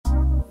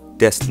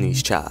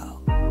Destiny's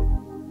Child,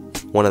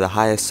 one of the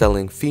highest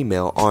selling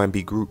female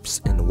R&B groups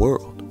in the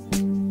world.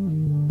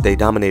 They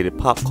dominated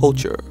pop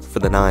culture for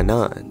the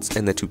 99s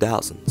and the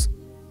 2000s.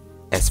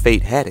 As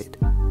fate had it,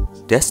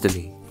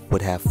 Destiny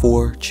would have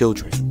 4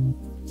 children: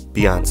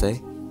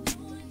 Beyonce,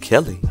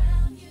 Kelly,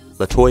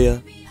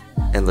 LaToya,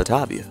 and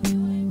Latavia.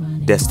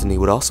 Destiny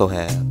would also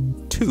have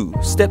 2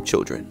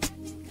 stepchildren,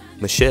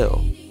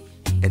 Michelle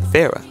and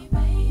Farrah.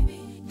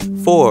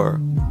 4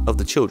 of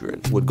the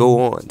children would go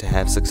on to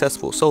have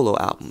successful solo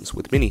albums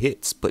with many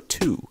hits, but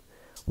 2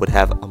 would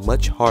have a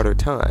much harder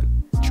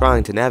time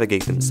trying to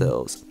navigate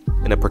themselves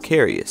in a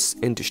precarious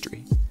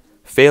industry,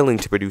 failing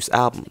to produce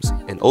albums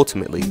and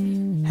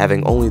ultimately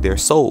having only their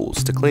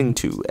souls to cling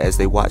to as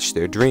they watched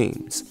their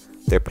dreams,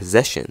 their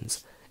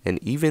possessions,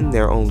 and even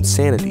their own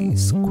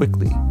sanities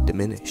quickly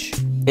diminish.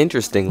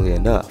 Interestingly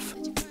enough,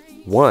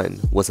 one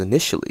was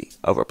initially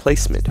a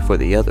replacement for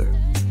the other,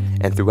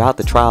 and throughout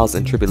the trials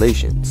and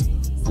tribulations,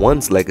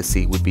 one's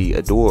legacy would be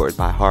adored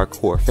by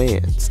hardcore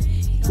fans,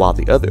 while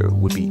the other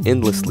would be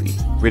endlessly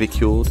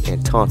ridiculed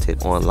and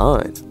taunted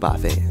online by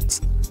fans,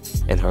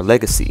 and her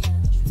legacy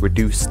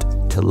reduced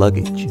to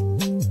luggage.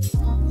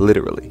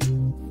 Literally.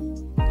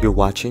 You're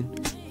watching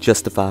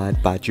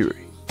Justified by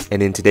Jury,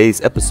 and in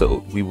today's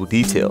episode we will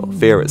detail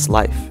Farrah's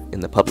life in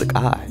the public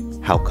eye,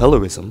 how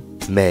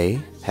colorism may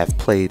have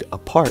played a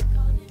part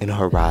in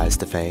her rise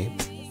to fame,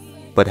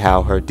 but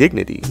how her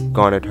dignity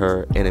garnered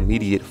her an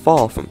immediate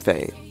fall from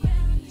fame,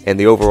 and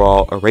the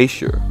overall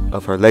erasure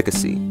of her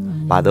legacy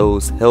by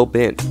those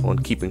hell-bent on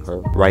keeping her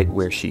right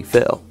where she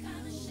fell.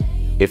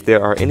 If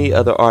there are any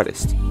other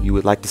artists you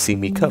would like to see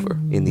me cover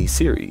in these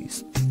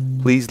series,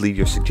 please leave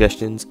your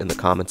suggestions in the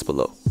comments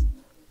below.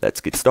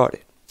 Let's get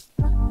started.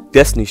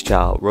 Destiny's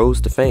Child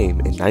rose to fame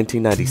in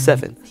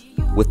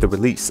 1997 with the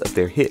release of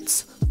their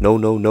hits No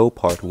No No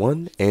Part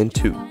 1 and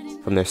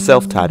 2 from their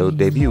self-titled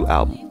debut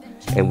album,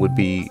 and would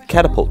be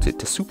catapulted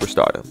to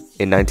superstardom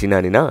in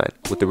 1999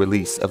 with the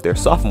release of their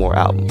sophomore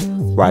album,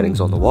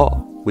 Writings on the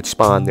Wall, which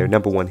spawned their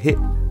 #1 hit,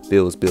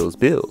 Bills, Bills,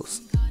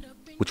 Bills,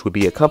 which would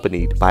be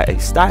accompanied by a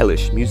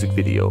stylish music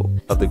video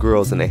of the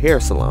girls in a hair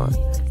salon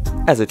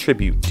as a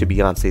tribute to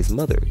Beyonce's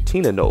mother,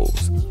 Tina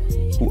Knowles,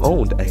 who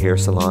owned a hair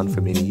salon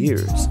for many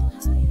years.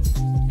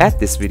 At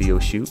this video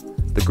shoot,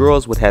 the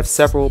girls would have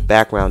several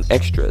background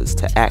extras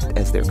to act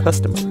as their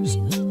customers,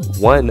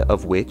 one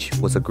of which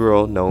was a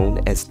girl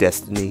known as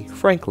Destiny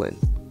Franklin,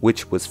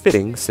 which was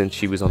fitting since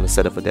she was on the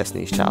set of a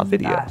Destiny's Child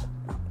video.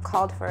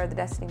 Called for the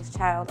Destiny's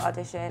Child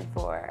audition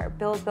for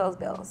Bills, Bills,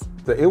 Bills.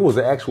 So it was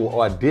an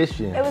actual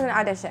audition? It was an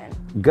audition.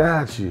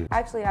 Got you.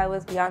 Actually, I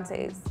was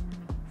Beyonce's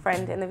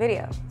friend in the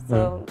video,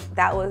 so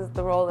that was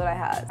the role that I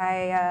had.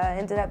 I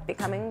ended up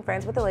becoming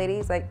friends with the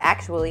ladies, like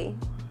actually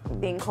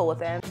being cool with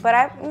them. But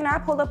I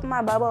pulled up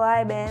my Bubble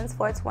Eye Benz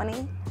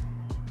 420.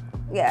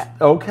 Yeah.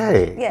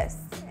 Okay. Yes.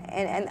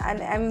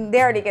 And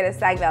they already get a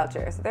SAG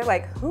voucher. So they're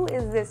like, who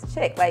is this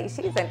chick? Like,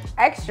 she's an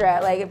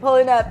extra, like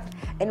pulling up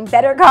in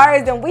better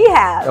cars than we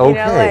have, you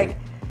know, like,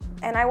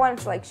 and I wanted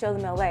to like show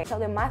them LA, show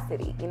them my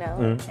city, you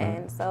know,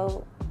 and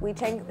so we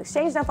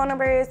exchanged our phone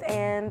numbers,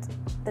 and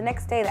the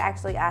next day they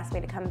actually asked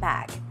me to come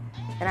back,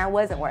 and I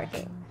wasn't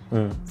working.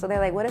 So they're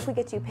like, what if we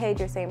get you paid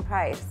your same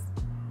price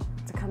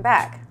to come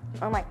back?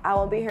 I'm like, I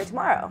won't be here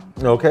tomorrow.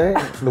 Okay,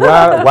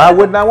 why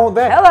wouldn't I want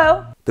that?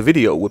 Hello. The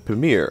video would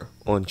premiere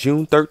on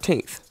June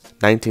 13th,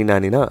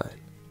 1999.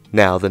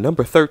 Now, the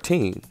number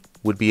 13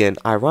 would be an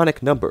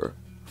ironic number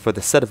for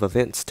the set of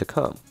events to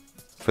come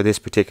for this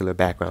particular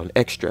background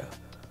extra,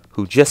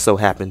 who just so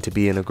happened to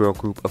be in a girl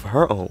group of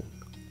her own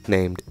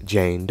named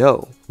Jane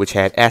Doe, which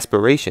had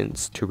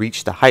aspirations to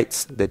reach the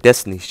heights that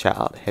Destiny's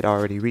Child had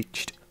already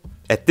reached.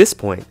 At this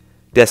point,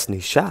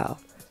 Destiny's Child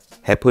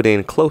had put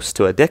in close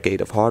to a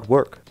decade of hard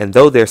work, and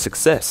though their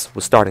success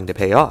was starting to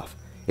pay off,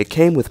 it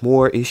came with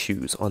more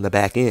issues on the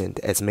back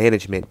end as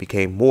management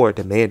became more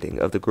demanding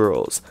of the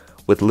girls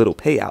with little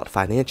payout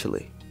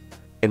financially.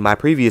 In my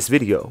previous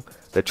video,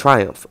 The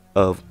Triumph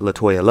of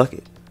LaToya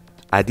Luckett,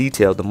 I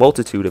detailed the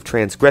multitude of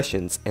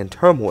transgressions and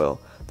turmoil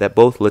that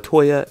both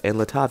LaToya and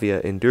Latavia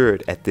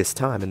endured at this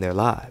time in their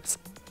lives.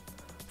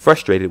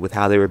 Frustrated with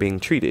how they were being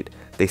treated,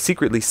 they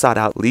secretly sought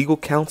out legal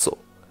counsel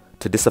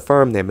to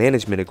disaffirm their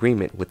management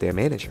agreement with their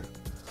manager,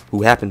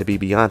 who happened to be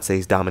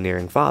Beyonce's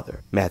domineering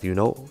father, Matthew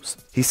Knowles.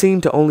 He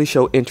seemed to only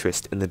show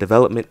interest in the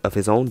development of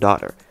his own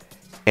daughter,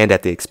 and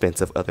at the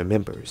expense of other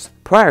members.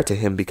 Prior to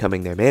him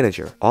becoming their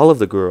manager, all of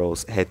the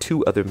girls had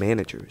 2 other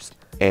managers,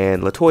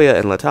 and LaToya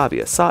and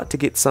Latavia sought to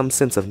get some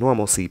sense of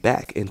normalcy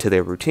back into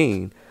their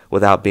routine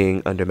without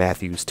being under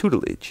Matthew's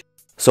tutelage.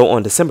 So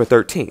on December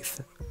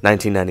 13th,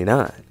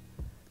 1999,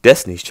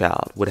 Destiny's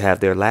Child would have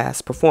their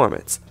last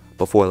performance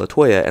before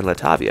LaToya and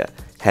Latavia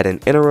had an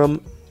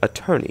interim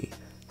attorney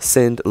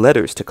send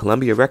letters to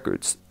Columbia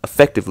Records,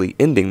 effectively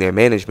ending their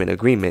management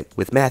agreement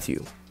with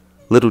Matthew.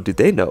 Little did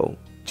they know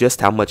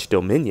just how much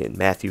dominion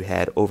Matthew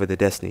had over the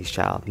Destiny's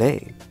Child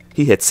name.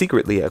 He had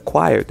secretly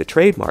acquired the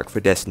trademark for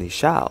Destiny's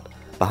Child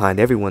behind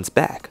everyone's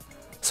back,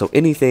 so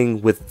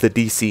anything with the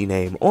DC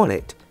name on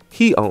it,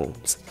 he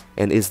owns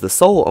and is the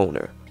sole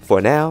owner for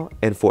now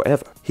and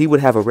forever. He would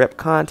have a rep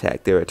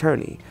contact their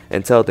attorney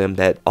and tell them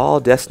that all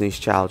Destiny's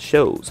Child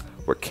shows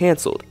were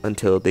canceled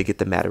until they get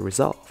the matter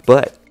resolved.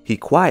 But he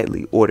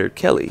quietly ordered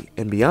Kelly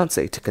and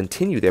Beyonce to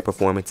continue their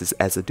performances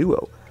as a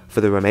duo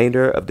for the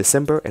remainder of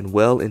December and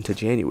well into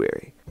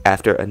January.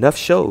 After enough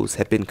shows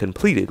had been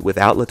completed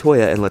without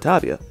LaToya and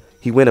Latavia,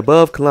 he went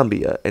above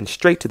Columbia and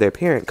straight to their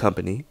parent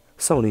company,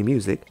 Sony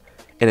Music,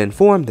 and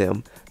informed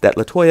them that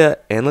LaToya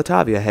and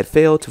Latavia had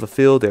failed to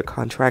fulfill their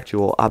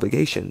contractual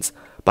obligations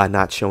by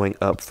not showing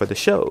up for the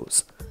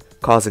shows,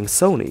 causing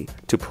Sony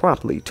to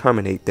promptly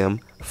terminate them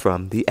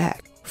from the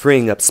act,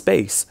 freeing up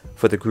space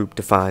for the group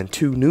to find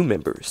 2 new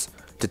members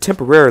to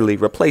temporarily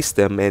replace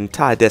them and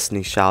tie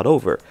Destiny's Child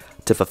over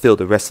to fulfill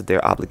the rest of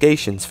their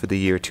obligations for the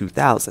year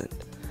 2000.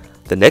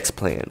 The next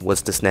plan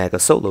was to snag a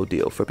solo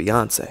deal for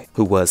Beyonce,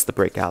 who was the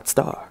breakout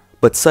star.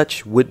 But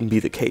such wouldn't be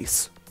the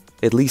case,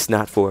 at least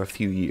not for a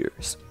few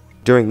years.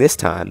 During this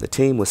time, the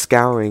team was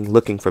scouring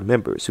looking for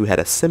members who had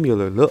a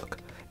similar look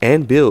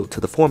and build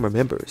to the former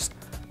members,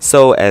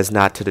 so as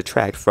not to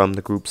detract from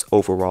the group's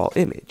overall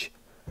image.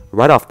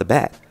 Right off the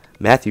bat,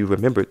 Matthew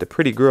remembered the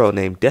pretty girl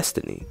named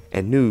Destiny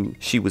and knew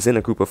she was in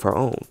a group of her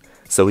own,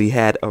 so he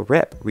had a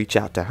rep reach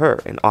out to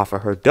her and offer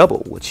her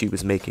double what she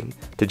was making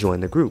to join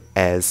the group,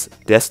 as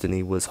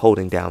Destiny was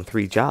holding down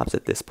 3 jobs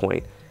at this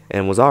point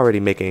and was already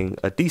making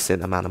a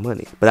decent amount of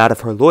money. But out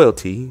of her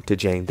loyalty to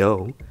Jane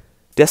Doe,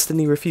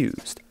 Destiny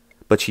refused.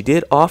 But she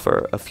did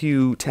offer a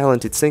few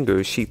talented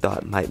singers she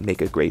thought might make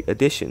a great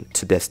addition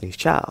to Destiny's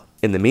Child.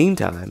 In the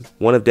meantime,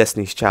 one of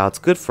Destiny's Child's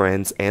good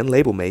friends and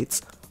label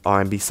mates,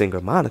 R&B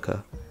singer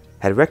Monica,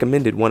 had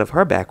recommended one of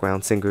her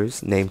background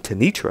singers named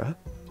Tanitra,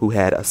 who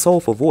had a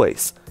soulful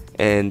voice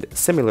and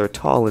similar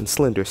tall and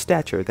slender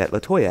stature that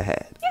LaToya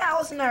had. Yeah, I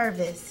was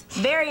nervous,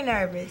 very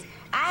nervous.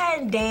 I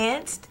hadn't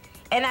danced,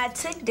 and I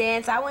took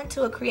dance. I went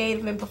to a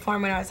creative and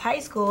performing arts high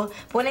school.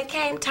 But when it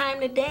came time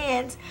to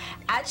dance,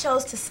 I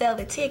chose to sell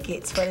the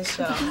tickets for the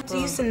show.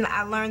 So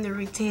I learned the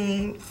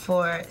routine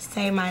for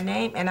Say My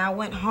Name, and I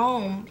went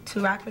home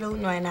to Rockford,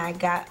 Illinois, and I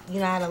got, I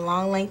had a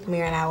long length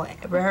mirror, and I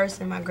would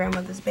rehearse in my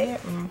grandmother's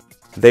bedroom.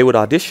 They would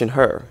audition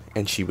her,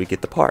 and she would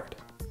get the part.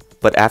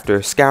 But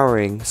after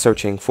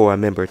searching for a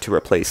member to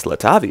replace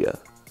Latavia,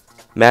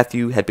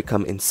 Matthew had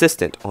become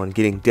insistent on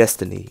getting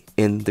Destiny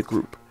in the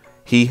group.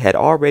 He had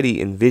already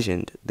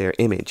envisioned their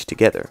image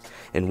together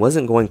and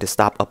wasn't going to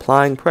stop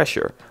applying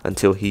pressure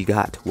until he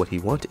got what he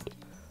wanted.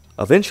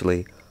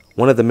 Eventually,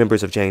 one of the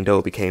members of Jane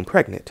Doe became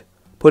pregnant,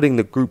 putting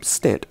the group's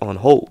stint on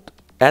hold.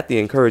 At the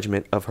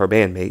encouragement of her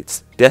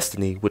bandmates,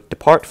 Destiny would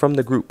depart from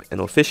the group and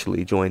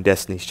officially join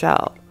Destiny's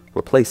Child,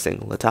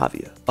 replacing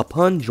Latavia.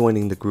 Upon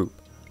joining the group,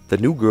 the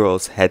new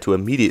girls had to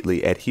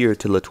immediately adhere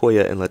to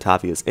LaToya and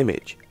Latavia's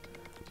image.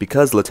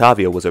 Because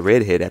Latavia was a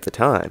redhead at the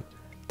time,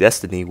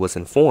 Destiny was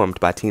informed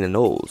by Tina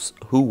Knowles,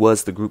 who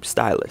was the group's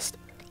stylist,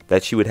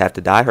 that she would have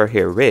to dye her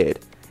hair red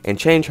and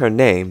change her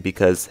name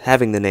because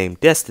having the name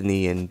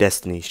Destiny in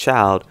Destiny's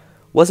Child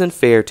wasn't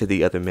fair to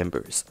the other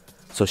members,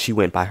 so she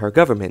went by her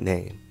government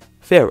name,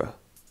 Farrah.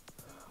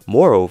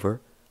 Moreover,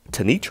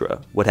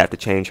 Tanitra would have to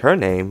change her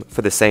name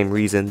for the same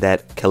reason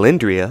that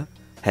Calendria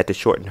had to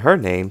shorten her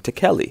name to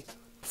Kelly,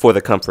 for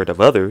the comfort of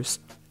others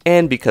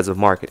and because of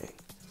marketing,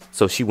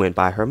 so she went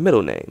by her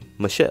middle name,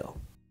 Michelle.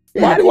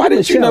 Why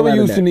didn't you never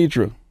use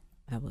Tanitra?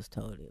 I was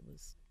told it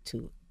was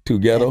too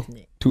ghetto.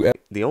 ethnic.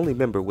 The only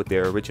member with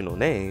their original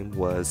name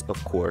was,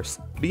 of course,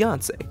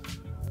 Beyonce,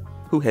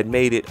 who had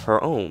made it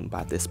her own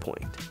by this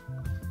point.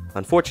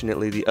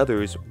 Unfortunately, the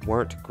others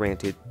weren't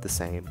granted the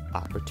same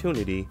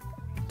opportunity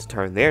to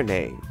turn their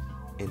name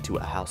into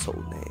a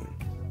household name.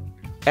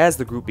 As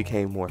the group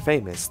became more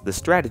famous, the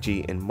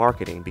strategy in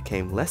marketing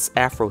became less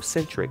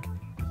Afrocentric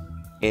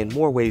in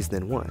more ways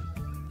than one.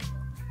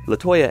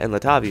 LaToya and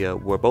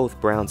Latavia were both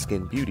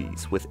brown-skinned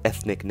beauties with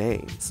ethnic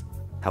names.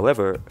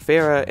 However,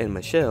 Farrah and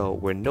Michelle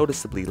were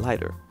noticeably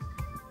lighter,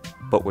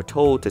 but were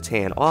told to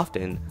tan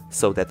often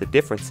so that the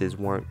differences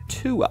weren't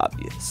too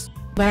obvious.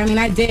 But I mean,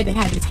 I did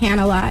have to tan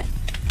a lot.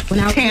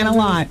 Tan a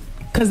lot?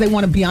 Because they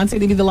wanted Beyonce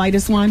to be the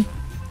lightest one?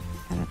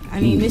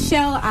 I mean,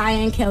 Michelle, I,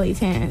 and Kelly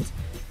tanned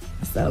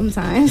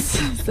sometimes,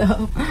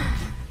 so.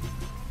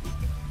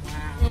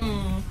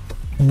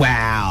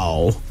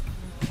 Wow.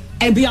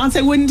 And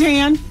Beyonce wouldn't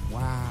tan?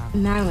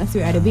 Not unless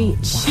we were at a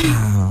beach.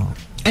 Wow.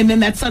 And then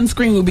that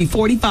sunscreen would be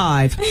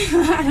 45.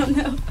 I don't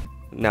know.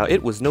 Now,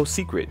 it was no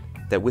secret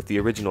that with the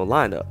original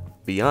lineup,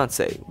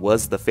 Beyonce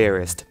was the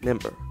fairest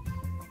member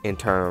in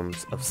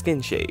terms of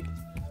skin shade.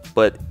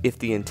 But if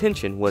the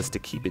intention was to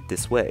keep it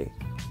this way,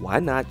 why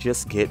not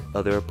just get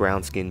other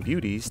brown-skinned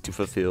beauties to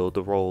fulfill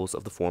the roles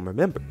of the former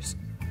members?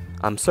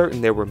 I'm certain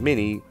there were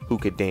many who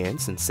could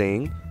dance and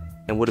sing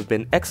and would have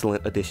been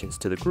excellent additions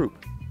to the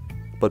group.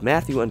 But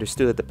Matthew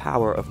understood the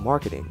power of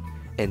marketing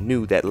and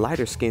knew that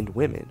lighter-skinned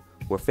women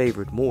were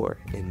favored more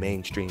in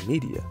mainstream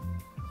media.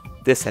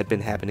 This had been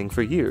happening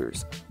for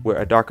years, where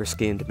a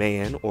darker-skinned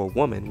man or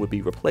woman would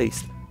be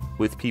replaced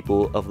with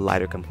people of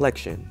lighter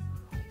complexion,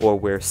 or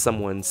where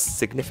someone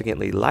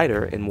significantly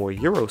lighter and more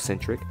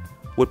Eurocentric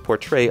would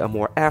portray a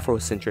more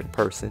Afrocentric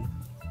person,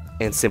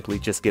 and simply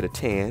just get a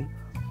tan,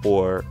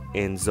 or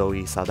in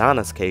Zoe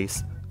Saldana's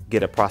case,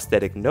 get a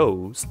prosthetic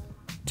nose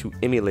to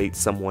emulate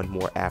someone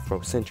more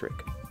Afrocentric.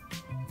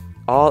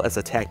 All as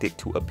a tactic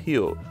to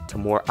appeal to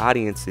more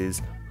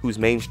audiences whose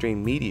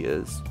mainstream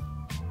medias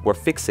were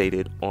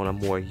fixated on a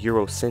more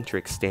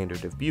Eurocentric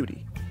standard of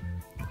beauty.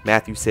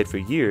 Matthew said for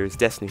years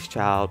Destiny's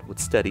Child would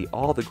study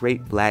all the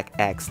great black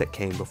acts that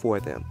came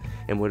before them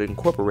and would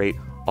incorporate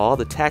all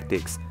the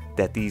tactics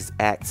that these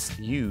acts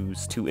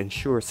used to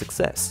ensure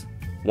success.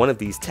 One of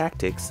these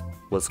tactics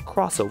was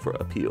crossover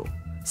appeal.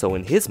 So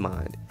in his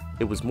mind,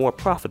 it was more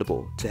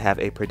profitable to have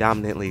a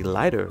predominantly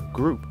lighter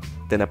group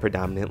than a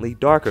predominantly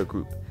darker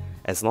group.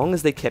 As long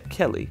as they kept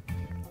Kelly,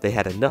 they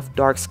had enough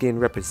dark-skinned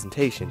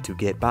representation to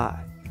get by,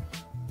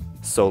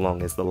 so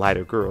long as the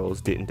lighter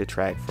girls didn't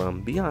detract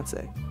from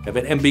Beyonce.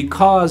 And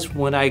because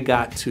when I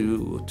got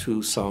to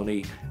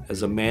Sony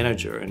as a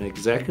manager and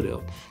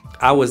executive,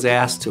 I was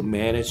asked to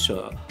manage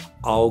an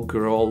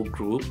all-girl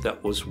group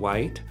that was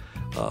white,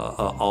 an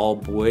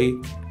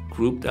all-boy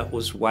group that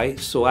was white.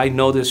 So I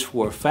know this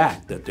for a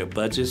fact that their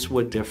budgets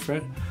were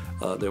different.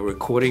 Their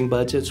recording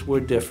budgets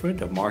were different,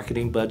 their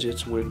marketing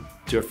budgets were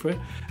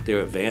different, their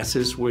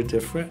advances were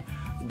different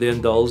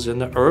than those in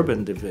the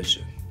urban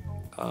division.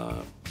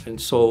 And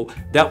so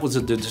that was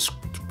the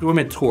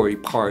discriminatory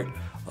part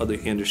of the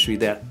industry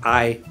that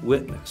I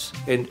witnessed.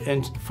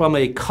 And from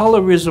a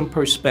colorism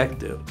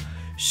perspective,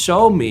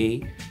 show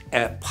me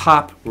at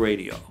pop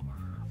radio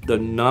the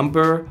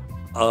number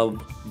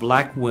of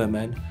black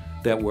women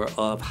that were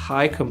of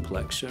high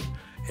complexion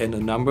and the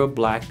number of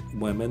black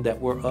women that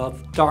were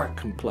of dark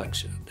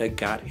complexion that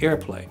got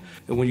airplay.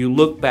 And when you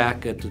look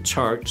back at the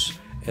charts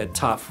at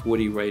Top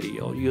 40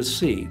 Radio, you'll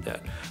see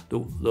that the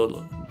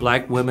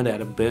black women that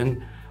have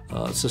been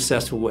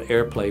successful with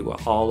airplay were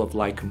all of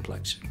light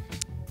complexion.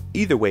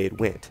 Either way it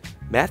went,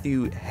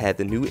 Matthew had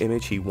the new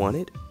image he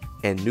wanted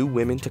and new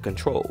women to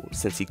control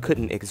since he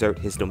couldn't exert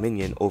his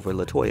dominion over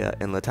LaToya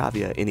and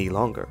Latavia any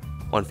longer.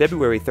 On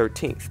February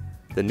 13th,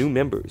 the new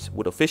members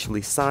would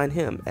officially sign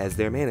him as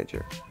their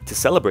manager. To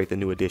celebrate the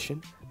new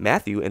addition,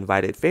 Matthew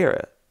invited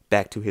Farrah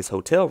back to his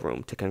hotel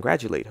room to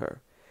congratulate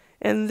her.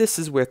 And this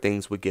is where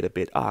things would get a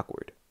bit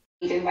awkward.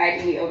 He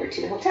invited me over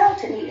to the hotel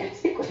to meet and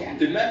speak with him.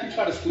 Did Matthew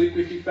try to sleep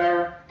with you,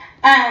 Farrah?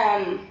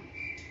 I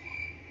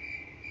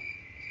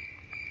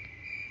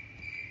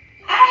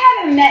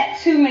haven't met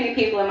too many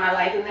people in my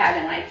life who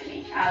haven't liked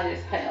me. I'll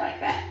just put it like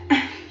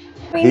that.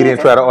 He didn't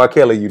try to R.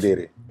 Kelly, you did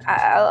it.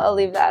 I'll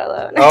leave that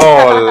alone.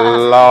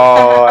 Oh,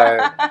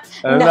 Lord.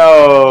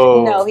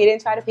 No. No, he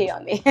didn't try to pee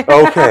on me.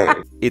 Okay.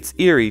 It's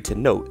eerie to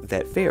note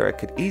that Farrah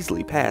could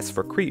easily pass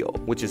for Creole,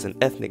 which is an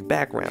ethnic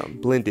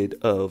background blended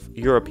of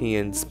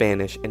European,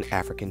 Spanish, and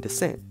African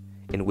descent,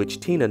 in which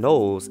Tina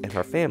Knowles and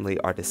her family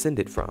are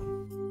descended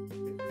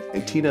from.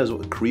 And Tina's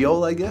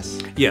Creole, I guess?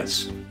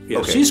 Yes. Yeah.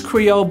 Okay. She's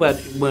Creole, but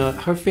when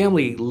her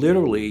family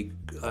literally,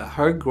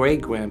 her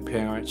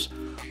great-grandparents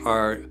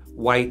are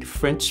white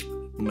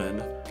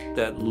Frenchmen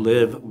that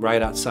live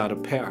right outside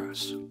of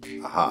Paris.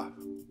 Aha.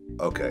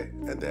 Okay.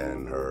 And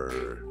then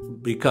her...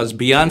 Because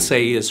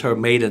Beyonce is her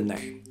maiden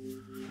name.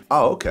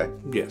 Oh, okay.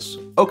 Yes.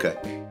 Okay.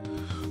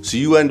 So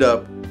you end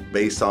up,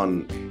 based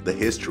on the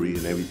history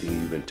and everything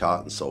you've been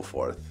taught and so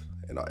forth,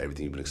 and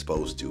everything you've been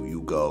exposed to,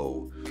 you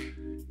go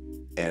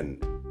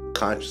and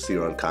consciously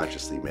or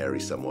unconsciously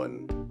marry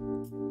someone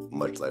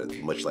much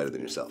lighter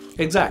than yourself.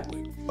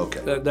 Exactly.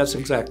 Okay. That's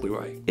exactly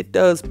right. It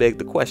does beg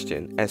the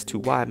question as to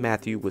why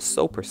Matthew was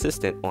so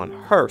persistent on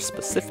her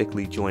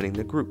specifically joining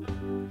the group.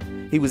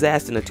 He was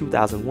asked in a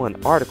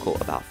 2001 article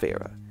about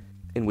Farrah,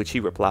 in which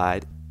he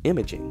replied,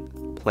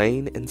 imaging,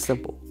 plain and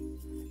simple,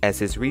 as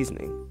his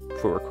reasoning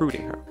for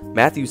recruiting her.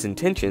 Matthew's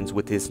intentions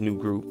with his new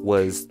group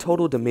was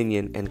total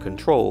dominion and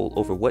control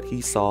over what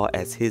he saw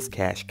as his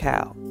cash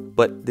cow.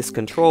 But this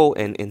control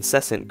and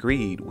incessant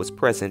greed was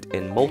present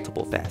in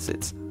multiple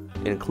facets,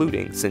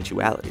 including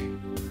sensuality.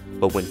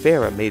 But when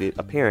Farrah made it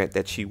apparent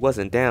that she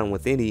wasn't down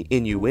with any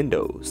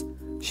innuendos,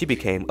 she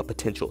became a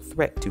potential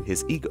threat to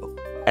his ego.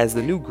 As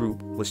the new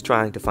group was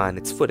trying to find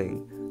its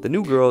footing, the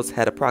new girls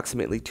had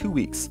approximately 2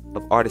 weeks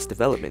of artist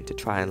development to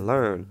try and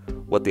learn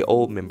what the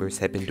old members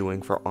had been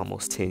doing for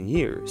almost 10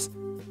 years.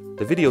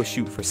 The video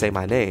shoot for Say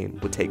My Name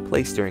would take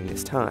place during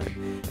this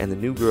time, and the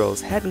new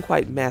girls hadn't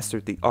quite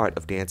mastered the art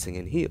of dancing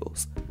in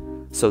heels.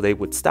 So they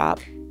would stop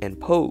and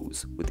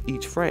pose with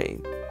each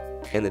frame,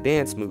 and the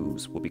dance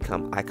moves would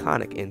become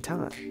iconic in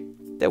time.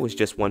 There was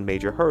just one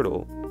major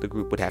hurdle the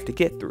group would have to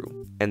get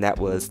through, and that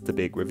was the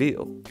big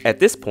reveal. At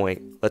this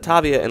point,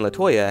 Latavia and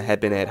LaToya had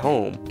been at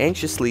home,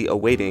 anxiously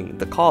awaiting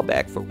the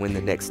callback for when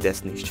the next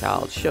Destiny's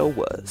Child show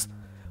was,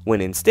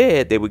 when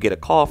instead they would get a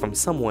call from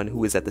someone who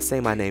was at the Say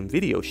My Name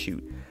video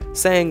shoot,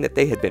 saying that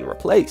they had been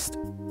replaced.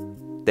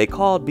 They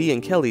called B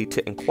and Kelly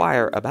to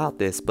inquire about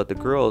this, but the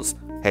girls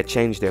had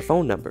changed their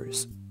phone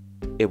numbers.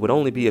 It would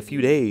only be a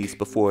few days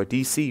before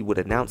DC would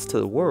announce to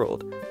the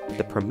world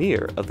the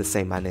premiere of the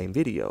Say My Name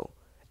video,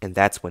 and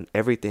that's when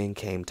everything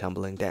came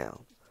tumbling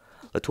down.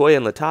 LaToya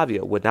and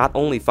Latavia would not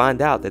only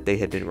find out that they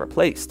had been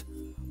replaced,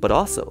 but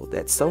also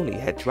that Sony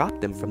had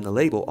dropped them from the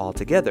label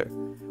altogether,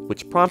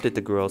 which prompted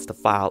the girls to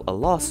file a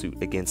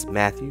lawsuit against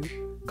Matthew,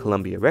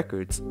 Columbia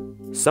Records,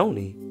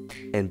 Sony,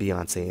 and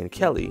Beyonce and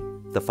Kelly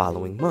the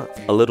following month.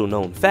 A little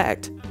known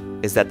fact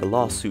is that the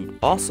lawsuit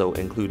also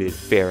included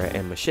Farrah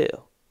and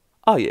Michelle.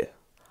 Oh yeah.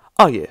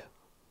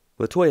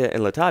 LaToya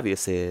and Latavia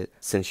said,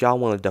 since y'all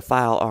want to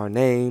defile our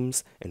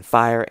names and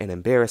fire and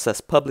embarrass us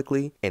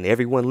publicly, and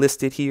everyone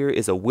listed here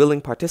is a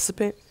willing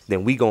participant,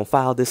 then we gonna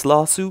file this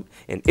lawsuit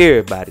and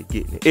everybody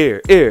getting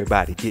it.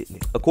 Everybody getting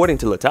it. According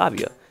to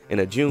Latavia, in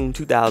a June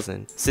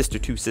 2000 Sister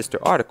to Sister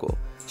article,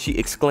 she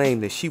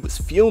exclaimed that she was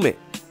fuming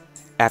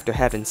after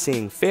having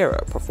seen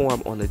Farrah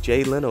perform on the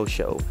Jay Leno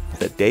show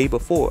the day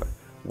before,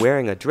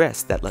 wearing a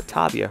dress that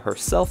Latavia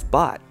herself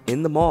bought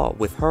in the mall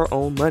with her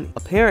own money.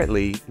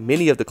 Apparently,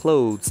 many of the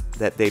clothes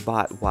that they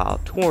bought while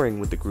touring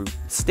with the group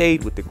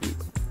stayed with the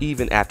group,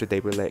 even after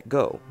they were let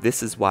go.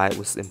 This is why it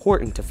was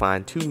important to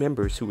find two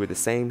members who were the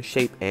same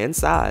shape and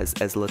size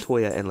as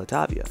LaToya and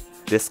Latavia.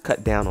 This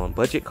cut down on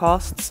budget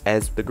costs,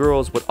 as the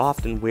girls would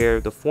often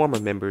wear the former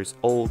members'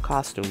 old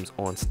costumes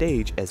on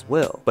stage as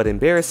well. But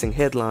embarrassing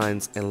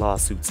headlines and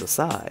lawsuits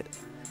aside,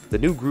 the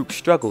new group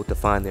struggled to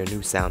find their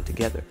new sound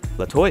together.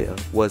 LaToya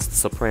was the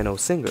soprano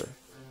singer,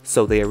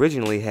 so they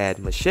originally had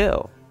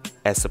Michelle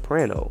as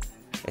soprano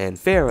and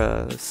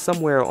Farrah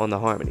somewhere on the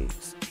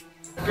harmonies.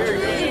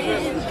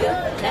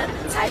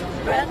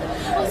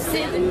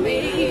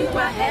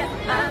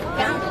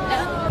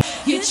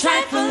 You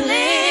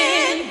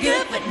trifling,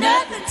 good but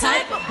not the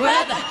type of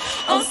brother.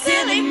 Oh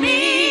silly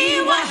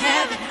me, why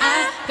haven't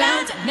I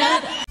found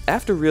another?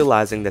 After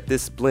realizing that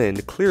this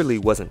blend clearly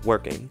wasn't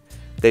working,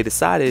 they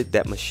decided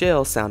that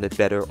Michelle sounded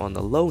better on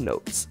the low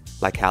notes,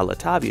 like how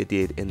Latavia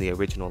did in the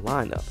original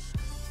lineup,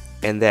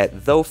 and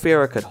that though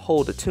Farrah could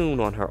hold a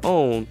tune on her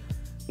own,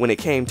 when it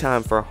came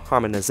time for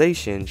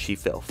harmonization, she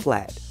fell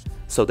flat.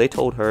 So they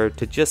told her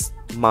to just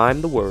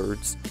mime the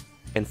words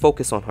and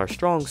focus on her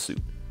strong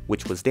suit,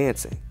 which was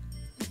dancing.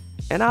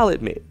 And I'll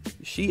admit,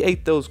 she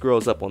ate those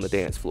girls up on the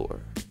dance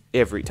floor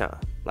every time.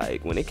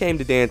 Like, when it came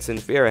to dancing,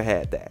 Farrah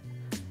had that.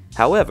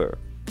 However,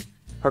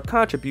 her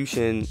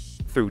contribution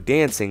through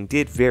dancing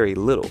did very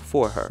little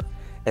for her,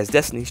 as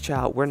Destiny's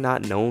Child were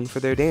not known for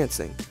their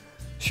dancing.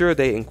 Sure,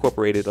 they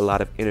incorporated a lot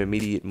of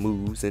intermediate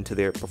moves into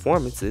their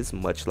performances,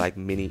 much like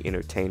many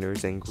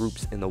entertainers and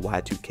groups in the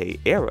Y2K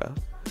era,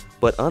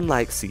 but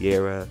unlike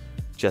Sierra,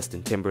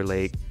 Justin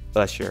Timberlake,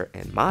 Usher,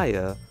 and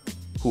Maya,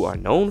 who are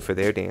known for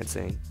their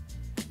dancing,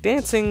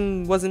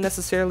 dancing wasn't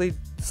necessarily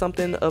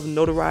something of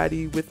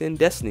notoriety within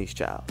Destiny's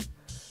Child.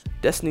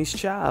 Destiny's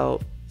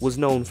Child was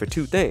known for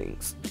two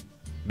things: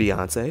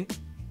 Beyonce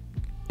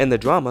and the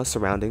drama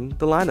surrounding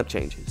the lineup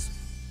changes.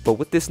 But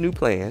with this new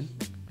plan,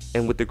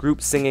 and with the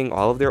group singing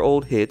all of their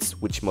old hits,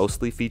 which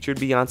mostly featured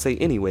Beyonce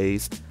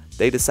anyways,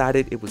 they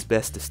decided it was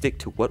best to stick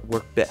to what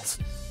worked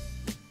best.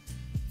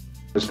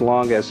 As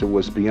long as it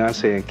was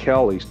Beyonce and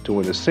Kelly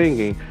doing the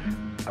singing,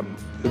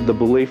 the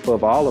belief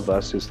of all of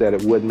us is that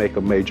it would make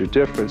a major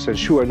difference, and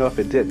sure enough,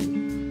 it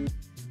didn't.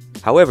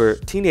 However,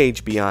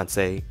 teenage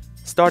Beyonce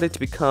started to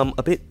become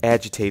a bit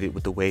agitated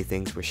with the way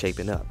things were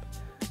shaping up.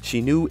 She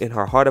knew in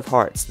her heart of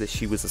hearts that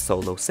she was a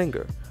solo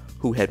singer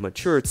who had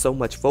matured so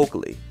much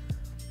vocally.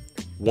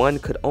 One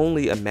could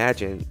only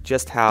imagine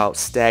just how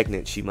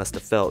stagnant she must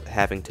have felt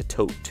having to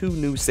tote two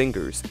new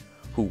singers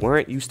who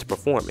weren't used to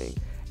performing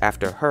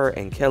after her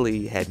and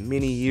Kelly had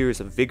many years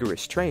of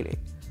vigorous training.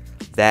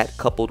 That,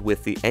 coupled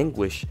with the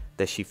anguish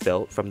that she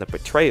felt from the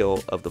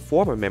betrayal of the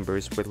former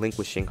members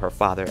relinquishing her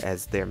father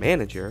as their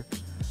manager,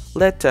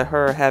 led to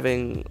her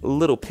having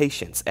little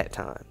patience at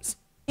times.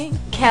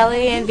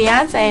 Kelly and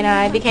Beyonce and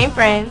I became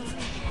friends,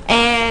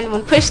 and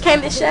when push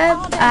came to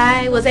shove,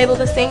 I was able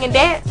to sing and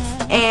dance,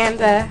 and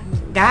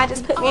God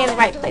just put me in the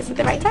right place at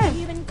the right time.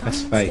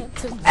 That's fate.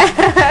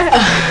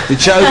 The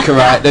Joker,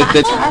 right?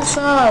 I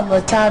saw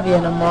Latavia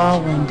in the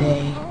mall one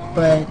day,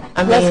 but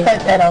I mean... Let's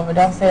cut that over.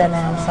 Don't say that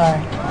now. I'm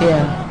sorry.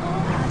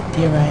 Yeah.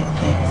 You're right.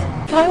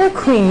 Yeah. If I were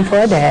queen for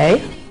a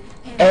day,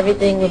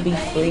 everything would be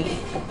free.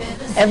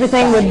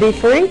 Everything would be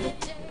free?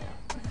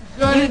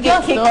 You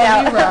get kicked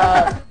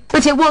out.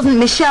 But it wasn't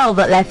Michelle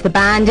that left the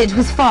band, it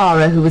was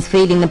Farrah who was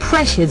feeling the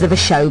pressures of a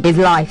showbiz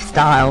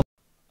lifestyle.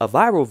 A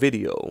viral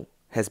video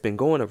has been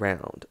going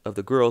around of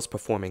the girls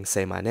performing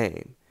Say My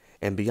Name,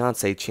 and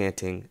Beyonce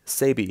chanting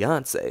Say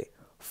Beyonce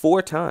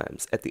 4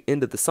 times at the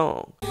end of the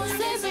song,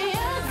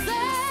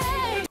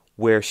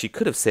 where she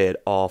could have said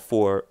all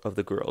 4 of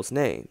the girls'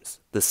 names,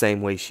 the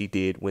same way she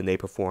did when they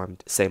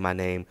performed Say My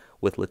Name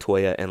with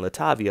LaToya and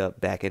Latavia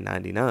back in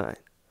 '99.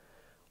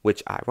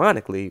 Which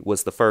ironically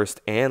was the first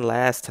and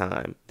last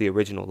time the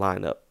original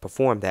lineup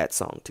performed that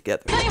song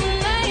together.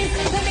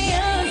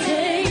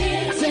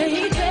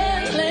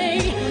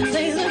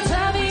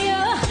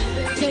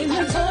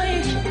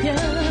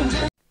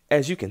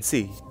 As you can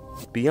see,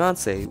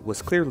 Beyonce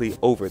was clearly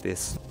over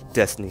this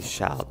Destiny's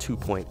Child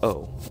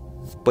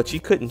 2.0. But she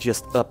couldn't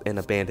just up and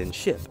abandon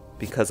ship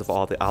because of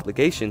all the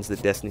obligations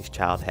that Destiny's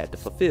Child had to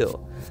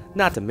fulfill,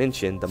 not to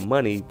mention the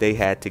money they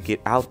had to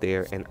get out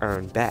there and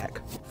earn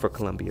back for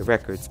Columbia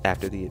Records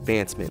after the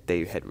advancement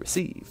they had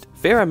received.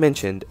 Farrah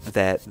mentioned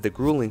that the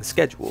grueling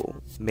schedule,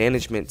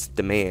 management's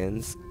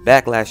demands,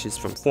 backlashes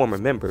from former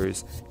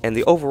members, and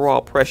the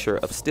overall pressure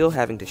of still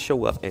having to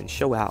show up and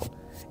show out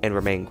and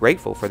remain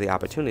grateful for the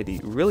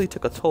opportunity really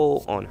took a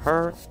toll on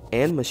her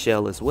and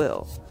Michelle as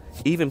well,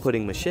 even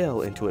putting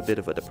Michelle into a bit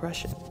of a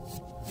depression.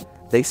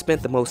 They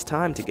spent the most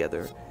time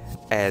together,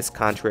 as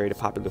contrary to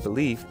popular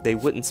belief, they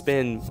wouldn't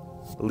spend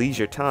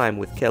leisure time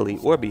with Kelly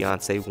or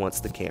Beyonce once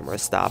the camera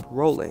stopped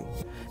rolling.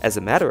 As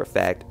a matter of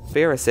fact,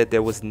 Farrah said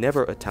there was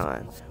never a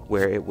time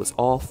where it was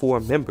all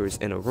 4 members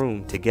in a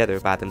room together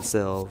by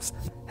themselves,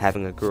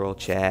 having a girl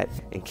chat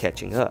and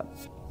catching up.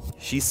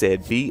 She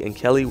said B and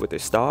Kelly were their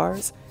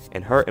stars,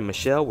 and her and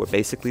Michelle were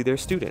basically their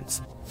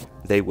students.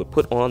 They would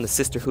put on the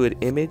sisterhood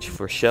image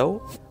for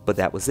show, but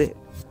that was it.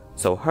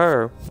 So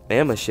her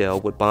and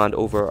Michelle would bond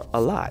over a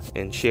lot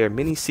and share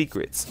many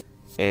secrets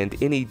and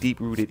any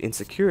deep-rooted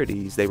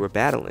insecurities they were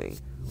battling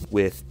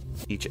with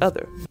each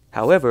other.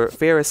 However,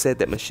 Farrah said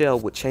that Michelle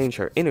would change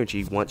her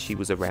energy once she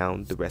was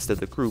around the rest of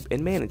the group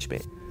and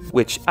management,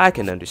 which I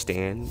can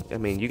understand. I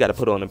mean, you gotta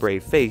put on a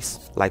brave face,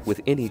 like with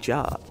any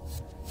job.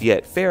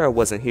 Yet Farrah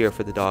wasn't here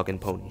for the dog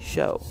and pony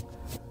show.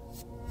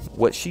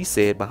 What she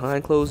said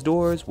behind closed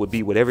doors would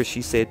be whatever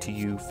she said to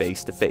you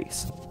face to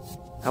face.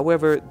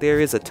 However, there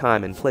is a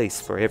time and place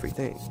for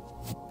everything.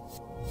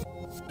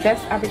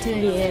 Best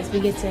opportunity is we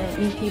get to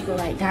meet people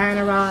like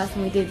Diana Ross,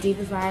 and we did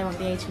Divas Live on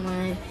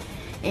VH1,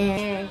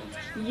 and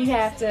you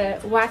have to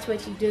watch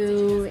what you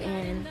do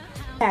and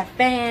have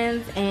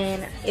fans,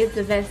 and it's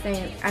the best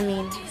thing. I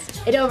mean,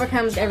 it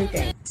overcomes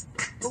everything.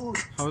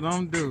 Hold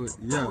on, do it.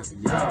 Yeah.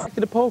 Back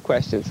to the poll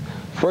questions.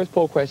 First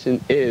poll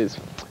question is,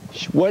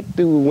 what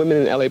do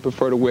women in LA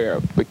prefer to wear?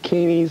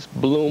 Bikinis,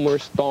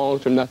 bloomers,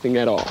 thongs, or nothing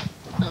at all?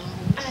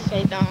 I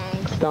say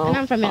thongs. And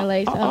I'm from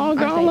LA, so oh,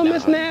 girl,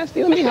 Miss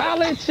Nasty, let me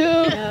holler at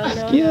you.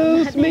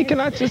 Excuse me, can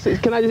I just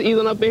ease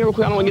on up in here real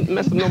quick? I don't want to get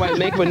messed up nobody's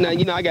makeup, but now,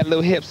 you know, I got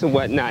little hips and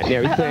whatnot and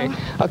everything.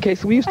 Okay,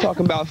 so we was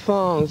talking about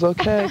thongs,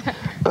 okay?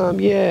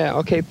 Yeah,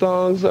 okay,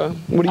 thongs.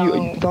 What are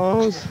you,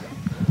 thongs?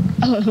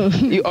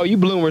 You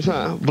bloomers,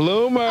 huh?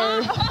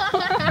 Bloomer.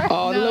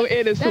 Oh, the little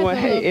innocent one.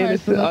 Hey,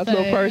 innocent. Us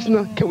little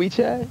personal. Can we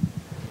chat?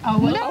 Oh,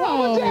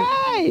 well, no.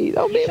 Hey,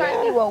 don't be trying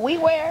to see what we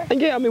wear?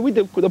 Yeah, I mean,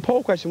 the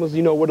poll question was,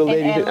 you know, what are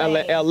ladies in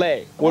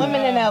LA?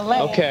 Women in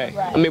LA. Okay.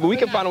 Right. I mean, but we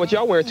can find out what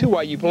y'all wear too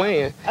while you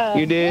playing.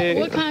 You did.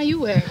 What kind you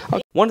wear?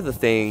 Okay. One of the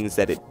things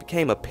that it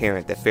became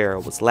apparent that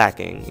Farrah was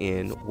lacking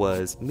in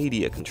was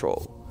media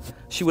control.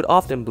 She would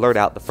often blurt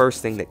out the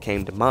first thing that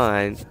came to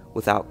mind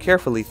without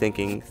carefully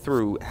thinking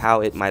through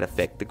how it might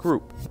affect the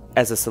group.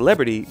 As a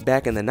celebrity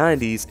back in the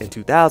 90s and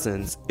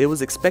 2000s, it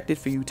was expected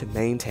for you to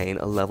maintain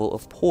a level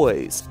of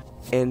poise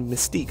and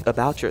mystique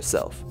about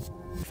yourself.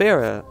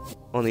 Farrah,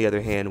 on the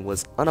other hand,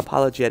 was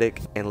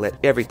unapologetic and let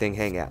everything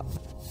hang out.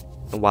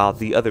 And while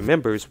the other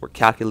members were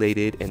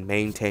calculated and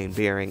maintained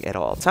bearing at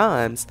all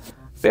times,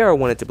 Farrah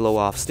wanted to blow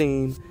off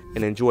steam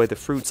and enjoy the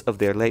fruits of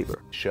their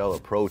labor. Michelle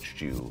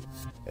approached you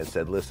and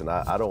said, listen,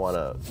 I don't want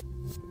to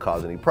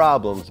cause any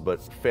problems, but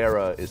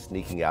Farrah is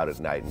sneaking out at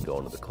night and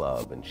going to the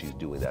club, and she's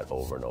doing that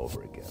over and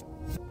over again.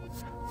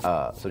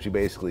 So she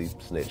basically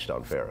snitched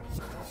on Farrah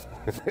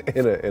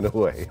in a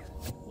way.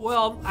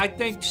 Well, I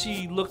think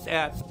she looked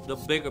at the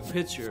bigger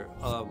picture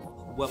of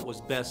what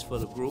was best for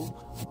the group,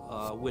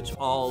 which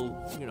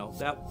all, you know,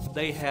 that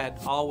they had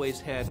always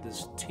had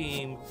this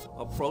team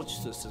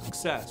approach to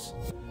success,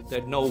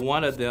 that no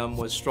one of them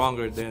was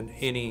stronger than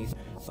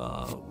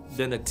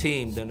than a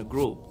team, than a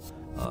group.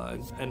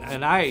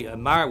 And I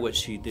admire what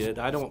she did.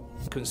 I don't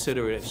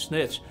consider it a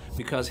snitch,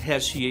 because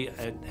had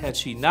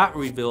she not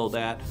revealed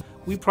that,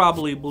 we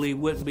probably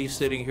wouldn't be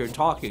sitting here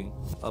talking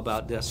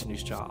about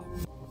Destiny's Child.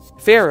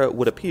 Farrah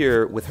would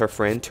appear with her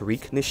friend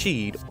Tariq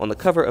Nasheed on the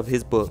cover of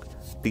his book,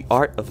 The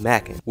Art of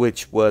Mackin',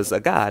 which was a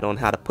guide on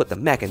how to put the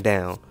mackin'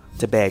 down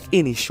to bag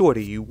any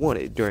shorty you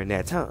wanted during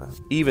that time.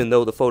 Even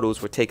though the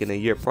photos were taken a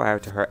year prior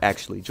to her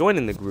actually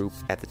joining the group,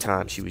 at the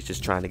time she was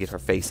just trying to get her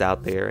face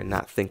out there and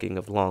not thinking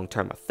of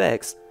long-term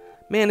effects,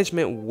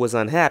 management was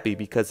unhappy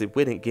because it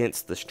went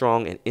against the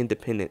strong and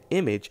independent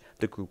image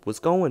the group was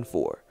going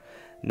for.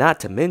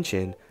 Not to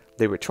mention,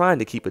 they were trying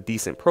to keep a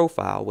decent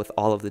profile with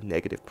all of the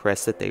negative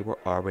press that they were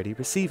already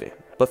receiving.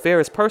 But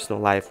Farrah's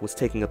personal life was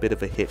taking a bit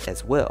of a hit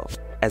as well.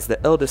 As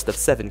the eldest of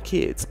 7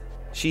 kids,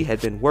 she had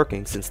been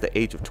working since the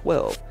age of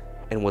 12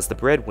 and was the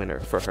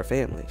breadwinner for her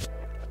family.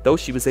 Though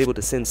she was able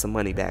to send some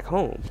money back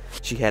home,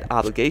 she had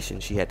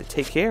obligations she had to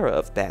take care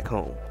of back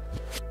home.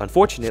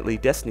 Unfortunately,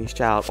 Destiny's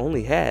Child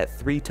only had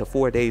 3 to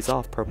 4 days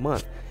off per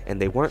month,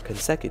 and they weren't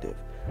consecutive.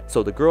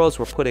 So the girls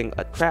were putting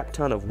a crap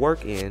ton of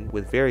work in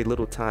with very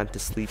little time to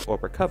sleep or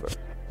recover.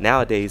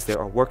 Nowadays, there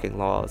are working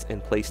laws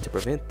in place to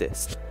prevent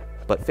this,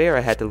 but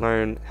Farrah had to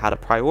learn how to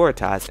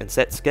prioritize and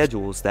set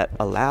schedules that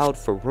allowed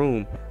for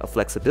room of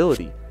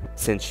flexibility,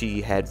 since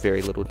she had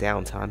very little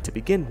downtime to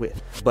begin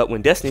with. But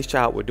when Destiny's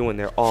Child were doing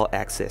their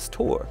all-access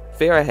tour,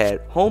 Farrah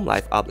had home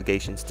life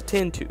obligations to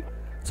tend to,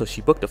 so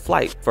she booked a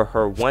flight for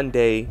her one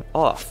day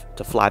off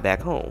to fly back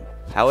home.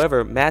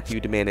 However, Matthew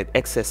demanded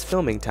excess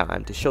filming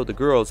time to show the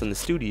girls in the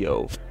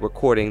studio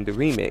recording the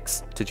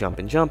remix to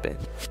Jumpin' Jumpin',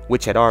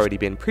 which had already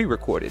been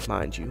pre-recorded,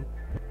 mind you.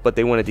 But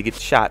they wanted to get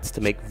shots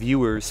to make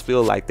viewers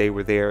feel like they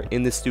were there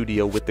in the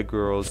studio with the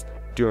girls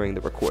during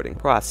the recording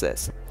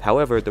process.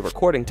 However, the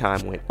recording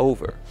time went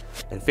over,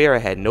 and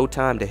Farrah had no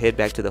time to head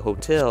back to the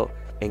hotel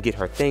and get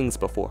her things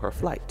before her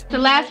flight. The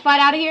last flight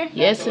out of here?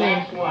 Yes,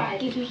 sir.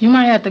 You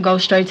might have to go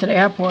straight to the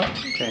airport.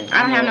 Okay.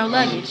 I don't have no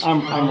luggage.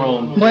 I'm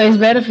rolling. But it's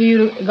better for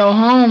you to go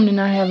home than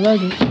not have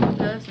luggage.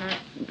 No, it's not.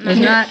 It's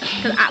not?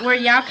 Because where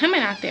y'all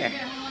coming out there?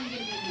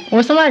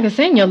 Well, somebody can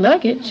send your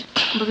luggage.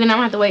 But then I'm going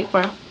to have to wait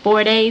for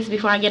 4 days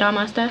before I get all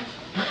my stuff.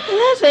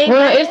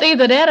 Well, it's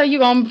either that or you're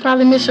going to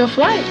probably miss your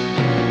flight.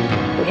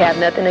 We have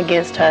nothing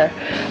against her,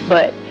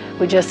 but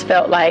we just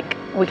felt like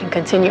we can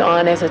continue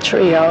on as a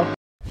trio.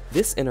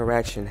 This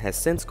interaction has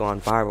since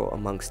gone viral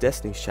amongst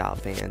Destiny's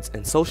Child fans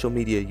and social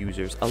media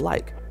users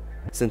alike,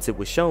 since it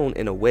was shown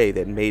in a way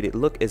that made it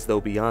look as though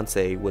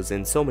Beyonce was,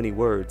 in so many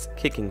words,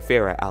 kicking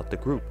Farrah out the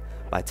group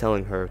by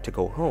telling her to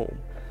go home.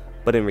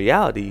 But in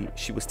reality,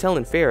 she was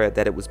telling Farrah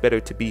that it was better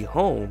to be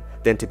home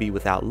than to be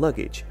without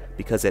luggage,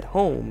 because at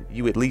home,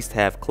 you at least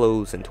have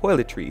clothes and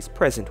toiletries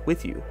present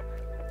with you.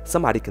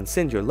 Somebody can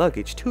send your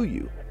luggage to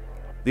you.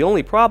 The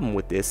only problem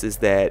with this is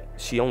that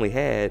she only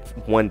had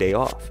one day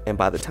off, and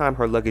by the time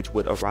her luggage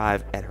would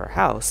arrive at her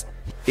house,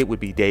 it would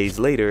be days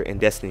later and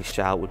Destiny's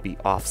Child would be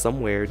off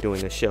somewhere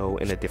doing a show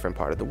in a different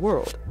part of the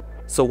world.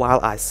 So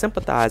while I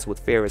sympathize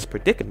with Farrah's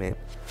predicament,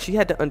 she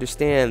had to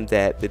understand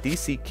that the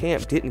DC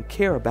camp didn't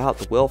care about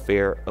the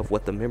welfare of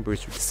what the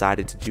members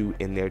decided to do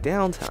in their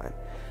downtime.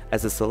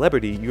 As a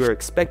celebrity, you are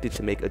expected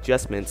to make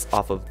adjustments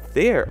off of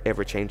their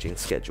ever-changing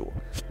schedule,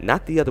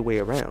 not the other way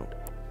around.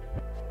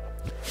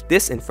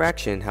 This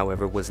infraction,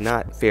 however, was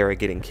not Farrah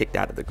getting kicked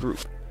out of the group,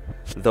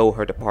 though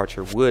her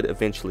departure would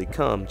eventually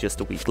come just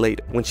a week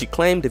later. When she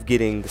claimed of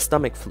getting the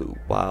stomach flu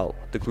while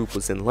the group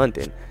was in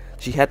London,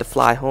 she had to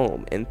fly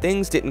home, and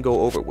things didn't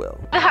go over well.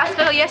 The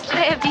hospital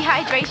yesterday of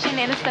dehydration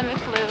and a stomach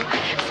flu,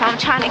 so I'm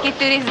trying to get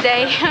through this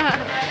day,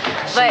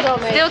 but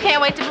still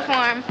can't wait to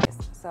perform.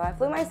 So I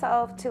flew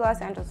myself to Los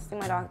Angeles to see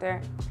my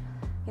doctor.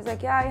 He's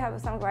like, yeah, you have a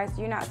stomach virus.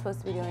 You're not supposed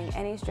to be doing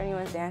any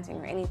strenuous dancing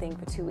or anything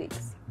for 2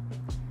 weeks.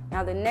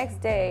 Now the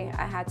next day,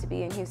 I had to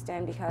be in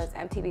Houston because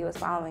MTV was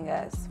following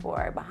us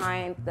for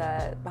behind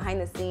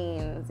the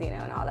scenes, you know,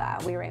 and all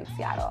that. We were in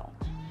Seattle.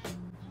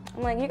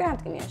 I'm like, you're gonna have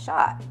to give me a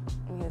shot.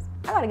 And he goes,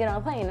 I gotta get on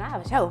a plane and I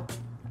have a show.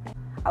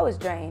 I was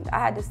drained. I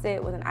had to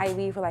sit with an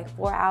IV for like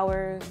 4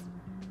 hours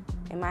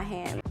in my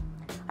hand.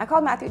 I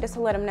called Matthew just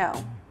to let him know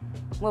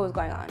what was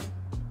going on.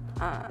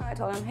 I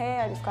told him, hey,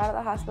 I just got out of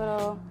the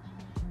hospital.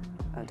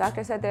 The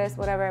doctor said this,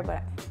 whatever,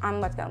 but I'm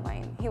about to get on a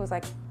plane. He was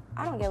like,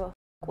 I don't give a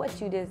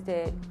what you just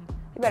did.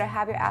 You better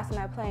have your ass on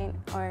that plane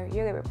or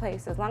you'll get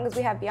replaced. As long as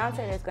we have Beyonce,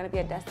 there's gonna be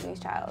a Destiny's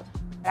Child.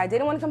 I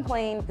didn't want to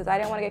complain because I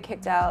didn't want to get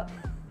kicked out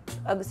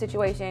of the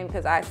situation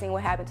because I seen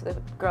what happened to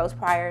the girls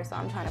prior, so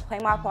I'm trying to play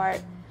my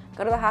part,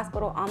 go to the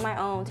hospital on my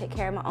own, take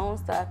care of my own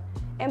stuff,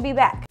 and be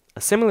back.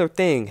 A similar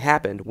thing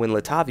happened when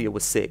Latavia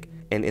was sick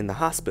and in the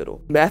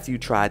hospital. Matthew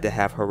tried to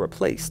have her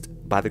replaced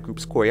by the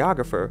group's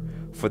choreographer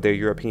for their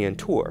European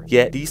tour,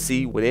 yet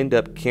DC would end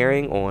up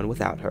carrying on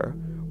without her,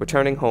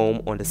 returning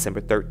home on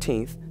December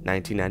 13th,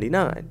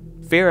 1999.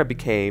 Farrah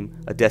became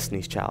a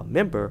Destiny's Child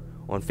member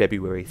on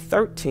February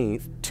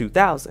 13th,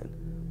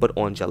 2000, but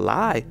on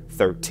July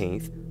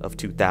 13th of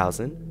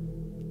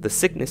 2000, the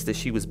sickness that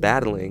she was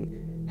battling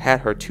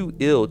had her too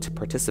ill to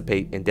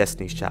participate in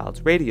Destiny's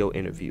Child's radio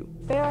interview.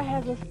 Farrah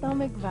has a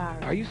stomach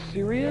virus. Are you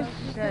serious?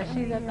 Yeah,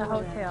 she's at the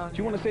hotel. Do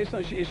you want to say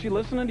something? Is she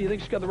listening? Do you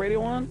think she's got the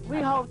radio on? We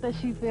hope that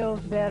she feels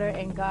better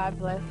and God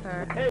bless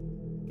her.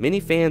 Many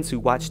fans who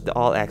watched the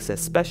All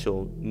Access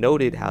special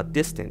noted how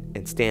distant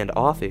and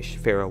standoffish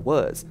Farrah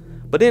was,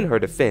 but in her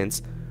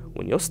defense,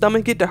 when your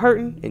stomach get to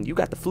hurting and you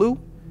got the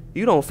flu,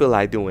 you don't feel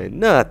like doing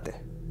nothing.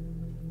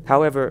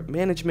 However,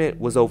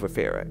 management was over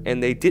Farrah,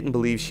 and they didn't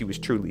believe she was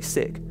truly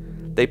sick.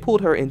 They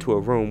pulled her into a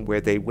room where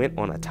they went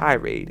on a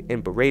tirade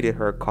and berated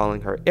her,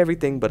 calling her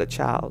everything but a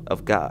child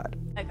of God.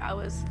 Like I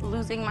was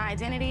losing my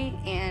identity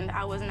and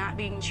I was not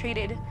being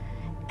treated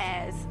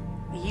as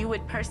you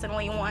would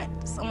personally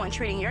want someone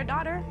treating your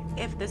daughter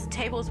if the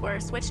tables were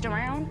switched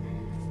around,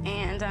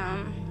 and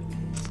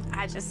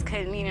I just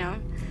couldn't,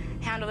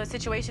 handle the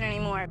situation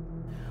anymore.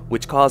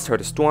 Which caused her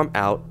to storm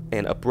out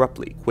and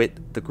abruptly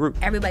quit the group.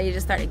 Everybody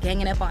just started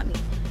ganging up on me.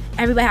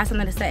 Everybody has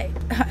something to say.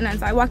 And then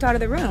so I walked out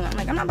of the room. I'm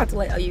like, I'm not about to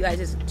let you guys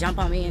just jump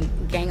on me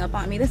and gang up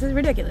on me. This is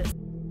ridiculous.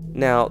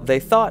 Now, they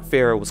thought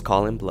Farrah was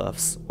calling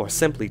bluffs or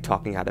simply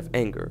talking out of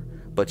anger,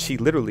 but she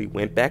literally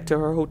went back to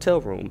her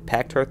hotel room,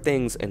 packed her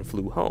things, and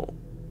flew home.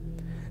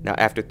 Now,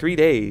 after 3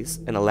 days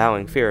and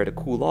allowing Farrah to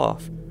cool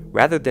off,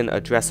 Rather than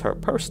address her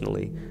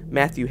personally,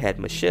 Matthew had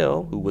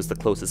Michelle, who was the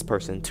closest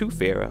person to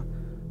Farrah,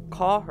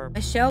 call her.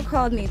 Michelle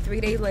called me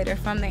 3 days later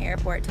from the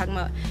airport talking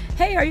about,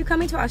 hey, are you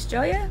coming to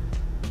Australia?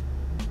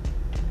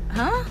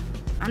 Huh?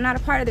 I'm not a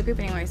part of the group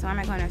anyway, so I'm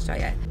not going to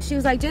Australia. She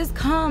was like, just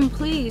come,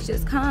 please,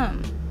 just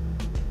come.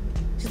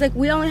 She's like,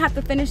 we only have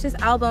to finish this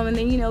album and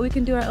then, you know, we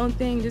can do our own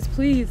thing, just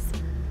please.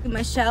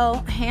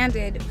 Michelle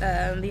handed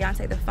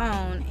Beyonce the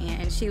phone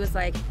and she was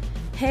like,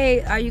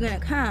 hey, are you gonna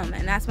come?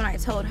 And that's when I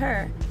told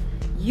her,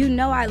 you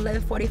know I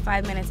live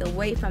 45 minutes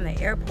away from the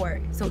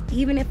airport, so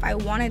even if I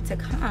wanted to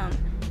come,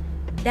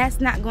 that's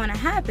not gonna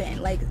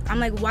happen. Like, I'm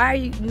like, why are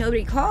you,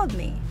 nobody called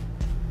me?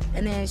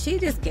 And then she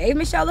just gave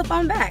Michelle the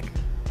phone back.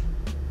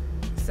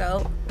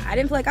 So I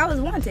didn't feel like I was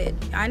wanted.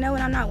 I know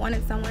when I'm not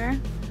wanted somewhere.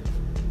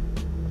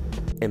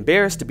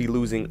 Embarrassed to be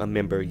losing a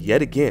member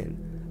yet again,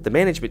 the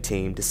management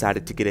team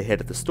decided to get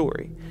ahead of the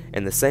story,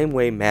 and the same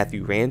way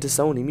Matthew ran to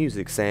Sony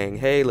Music saying,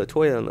 hey,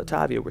 LaToya and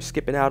Latavia were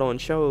skipping out on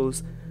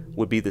shows,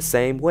 would be the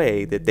same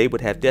way that they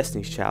would have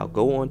Destiny's Child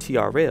go on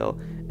TRL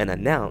and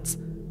announce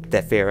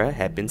that Farrah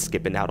had been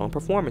skipping out on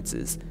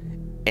performances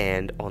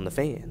and on the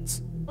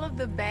fans. All of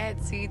the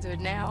bad seeds are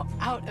now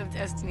out of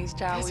Destiny's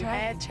Child. We've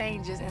had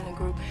changes in the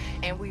group,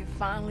 and we've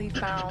finally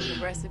found the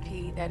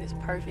recipe that is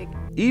perfect.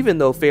 Even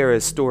though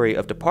Farrah's story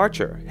of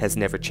departure has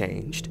never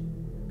changed,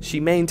 she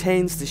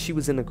maintains that she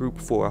was in the group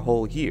for a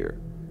whole year.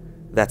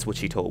 That's what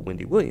she told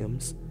Wendy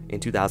Williams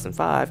in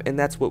 2005, and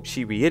that's what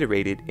she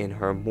reiterated in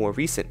her more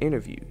recent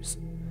interviews.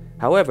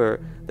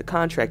 However, the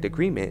contract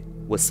agreement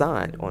was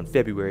signed on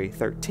February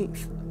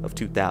 13th of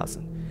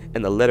 2000,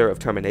 and the letter of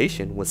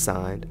termination was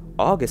signed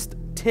August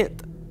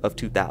 10th of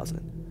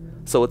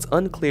 2000. So it's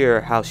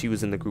unclear how she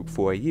was in the group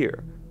for a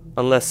year,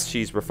 unless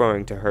she's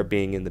referring to her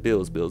being in the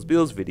Bills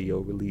video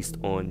released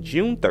on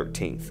June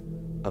 13th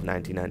of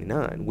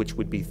 1999, which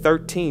would be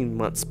 13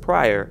 months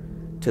prior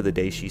to the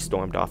day she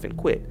stormed off and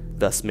quit,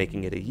 thus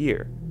making it a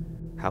year.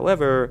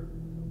 However,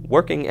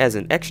 working as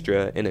an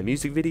extra in a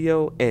music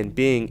video and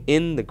being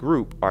in the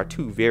group are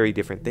two very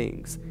different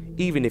things,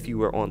 even if you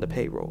were on the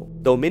payroll.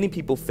 Though many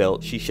people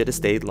felt she should have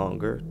stayed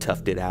longer,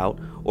 toughed it out,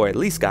 or at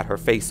least got her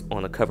face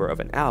on a cover of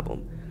an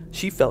album,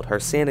 she felt her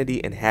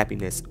sanity and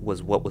happiness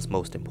was what was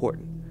most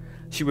important.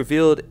 She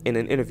revealed in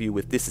an interview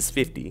with This Is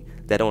 50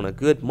 that on a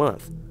good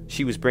month,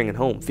 she was bringing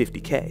home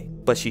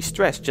 $50K, but she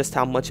stressed just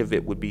how much of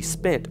it would be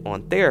spent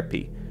on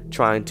therapy,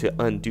 trying to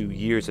undo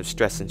years of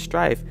stress and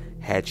strife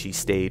had she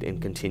stayed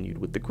and continued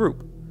with the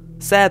group.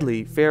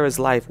 Sadly, Farrah's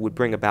life would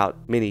bring about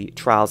many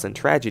trials and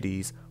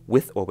tragedies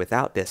with or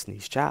without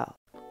Destiny's Child.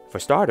 For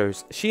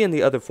starters, she and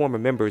the other former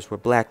members were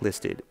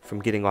blacklisted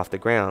from getting off the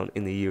ground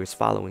in the years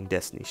following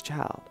Destiny's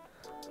Child.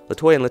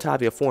 LaToya and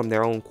Latavia formed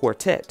their own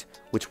quartet,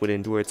 which would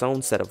endure its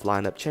own set of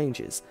lineup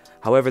changes.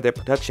 However, their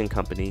production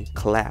company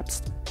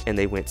collapsed and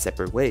they went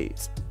separate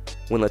ways.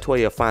 When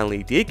LaToya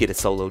finally did get a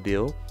solo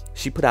deal,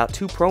 she put out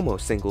 2 promo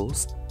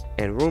singles,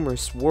 and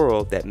rumors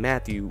swirled that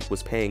Matthew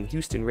was paying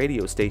Houston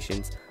radio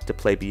stations to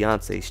play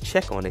Beyonce's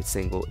Check On It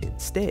single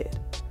instead.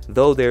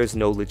 Though there is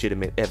no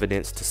legitimate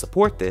evidence to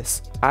support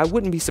this, I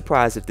wouldn't be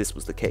surprised if this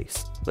was the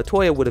case.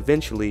 LaToya would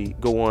eventually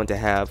go on to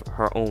have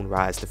her own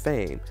rise to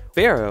fame.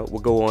 Farrah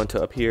would go on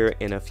to appear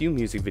in a few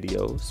music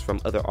videos from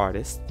other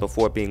artists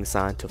before being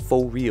signed to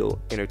Faux Real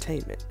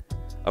Entertainment,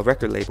 a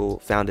record label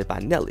founded by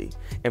Nelly,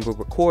 and would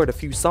record a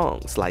few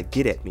songs like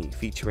Get At Me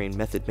featuring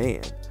Method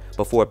Man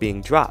before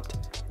being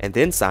dropped, and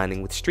then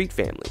signing with Street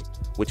Family,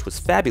 which was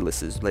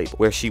Fabulous's label,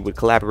 where she would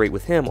collaborate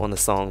with him on the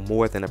song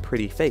More Than a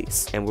Pretty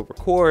Face, and would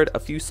record a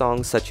few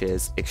songs such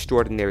as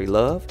Extraordinary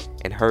Love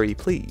and Hurry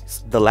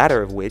Please, the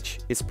latter of which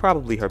is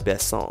probably her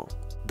best song.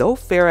 Though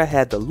Farrah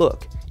had the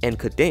look and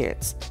could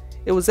dance,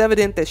 it was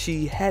evident that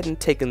she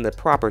hadn't taken the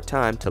proper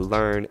time to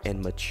learn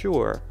and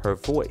mature her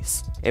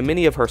voice. In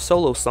many of her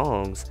solo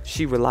songs,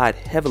 she relied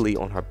heavily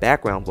on her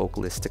background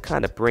vocalist to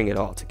kind of bring it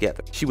all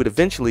together. She would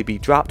eventually be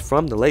dropped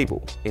from the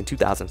label in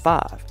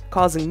 2005,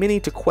 causing many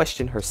to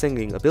question her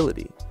singing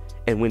ability,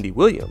 and Wendy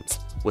Williams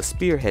was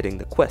spearheading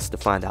the quest to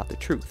find out the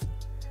truth.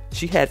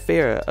 She had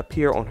Farrah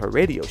appear on her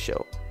radio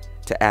show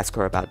to ask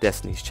her about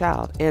Destiny's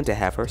Child and to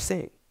have her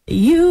sing.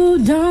 You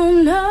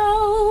don't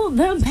know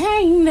the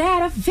pain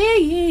that I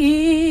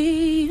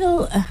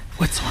feel.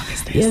 What song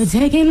is this? You're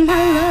taking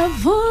my love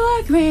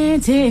for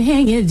granted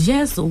and you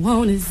just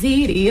want to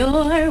see it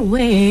your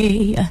way.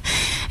 Yeah.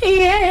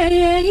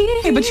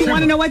 Hey, but you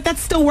want to know what?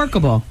 That's still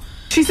workable.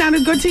 She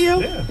sounded good to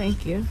you? Yeah.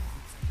 Thank you.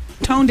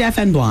 Tone deaf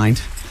and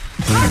blind.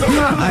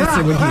 I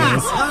see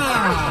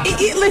what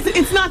he is. Listen,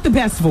 it's not the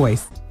best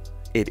voice.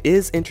 It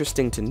is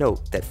interesting to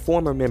note that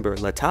former member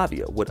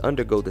Latavia would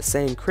undergo the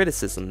same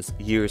criticisms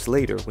years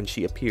later when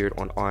she appeared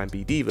on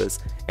R&B Divas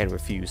and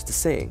refused to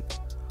sing.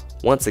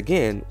 Once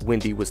again,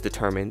 Wendy was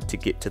determined to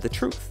get to the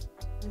truth.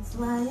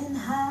 Flying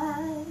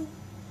high,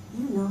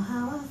 you know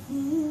how I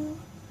feel.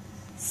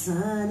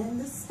 Sun in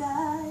the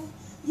sky,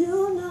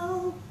 you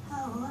know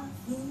how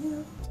I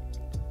feel.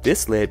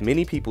 This led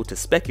many people to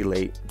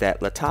speculate that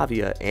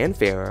Latavia and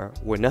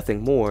Farrah were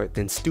nothing more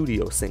than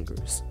studio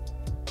singers.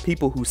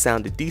 people who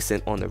sounded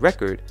decent on the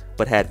record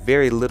but had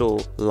very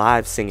little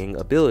live singing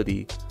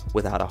ability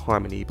without a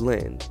harmony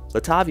blend.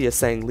 Latavia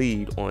sang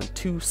lead on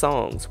 2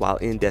 songs while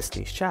in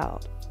Destiny's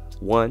Child.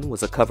 One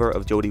was a cover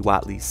of Jody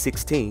Watley's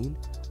 16,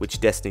 which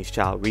Destiny's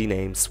Child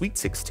renamed Sweet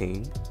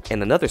 16,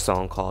 and another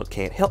song called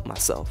Can't Help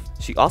Myself.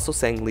 She also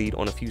sang lead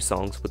on a few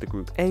songs with the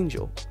group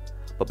Angel,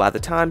 but by the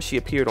time she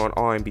appeared on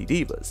R&B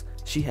Divas,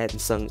 she hadn't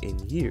sung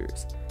in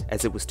years,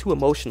 as it was too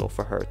emotional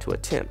for her to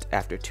attempt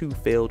after 2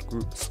 failed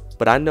groups.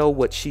 But I know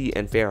what she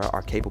and Farrah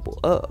are capable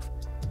of,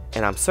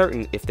 and I'm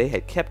certain if they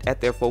had kept at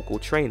their vocal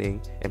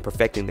training and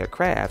perfecting their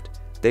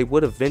craft, they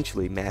would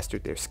eventually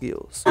mastered their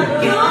skills.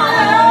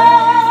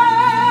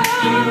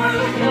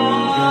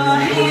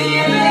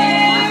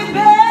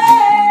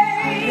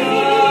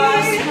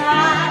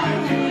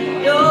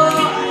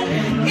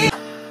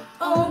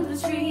 On the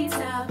streets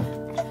now,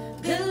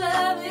 good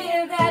love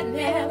here that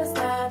never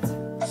stops.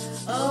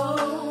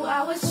 Oh,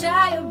 I was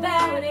shy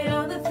about it,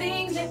 all the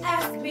things you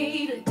asked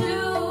me to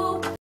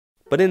do.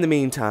 But in the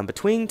meantime,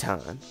 between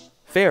time,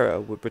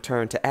 Farrah would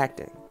return to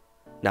acting.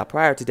 Now,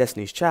 prior to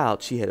Destiny's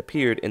Child, she had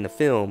appeared in the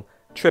film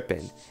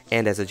Trippin'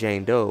 and as a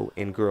Jane Doe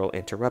in Girl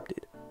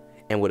Interrupted,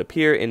 and would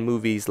appear in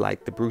movies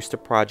like The Brewster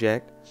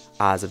Project,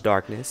 Eyes of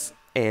Darkness,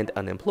 and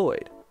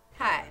Unemployed.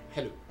 Hi.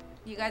 Hello.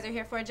 You guys are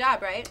here for a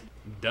job, right?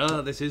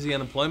 Duh, this is the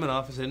unemployment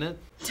office, isn't it?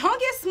 Don't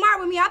get smart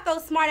with me. I throw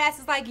smart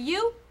asses like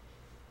you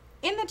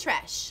in the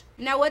trash.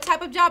 Now, what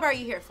type of job are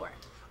you here for?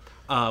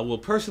 Well,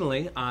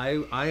 personally,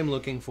 I am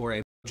looking for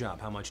a job.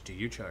 How much do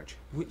you charge?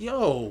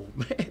 Yo,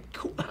 man,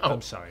 cool out.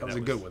 I'm sorry. That was a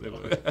good one.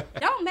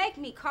 Don't make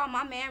me call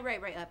my man Ray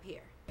Ray up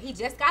here. He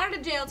just got out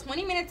of jail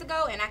 20 minutes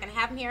ago, and I can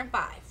have him here in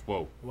 5.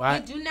 Whoa.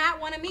 What? You do not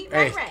want to meet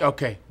Ray Ray.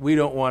 Okay, we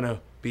don't want to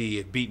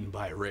be beaten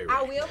by Ray Ray.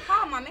 I will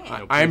call my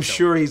man. I'm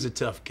sure he's a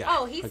tough guy.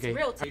 Oh, he's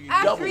real tough. I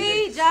have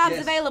 3 jobs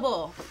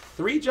available.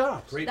 3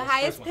 jobs? The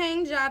highest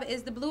paying job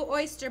is the Blue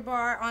Oyster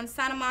Bar on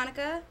Santa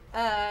Monica.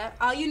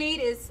 All you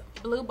need is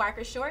blue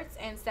biker shorts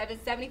and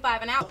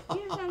 $7.75 an hour.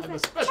 You know what I'm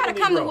saying? Try to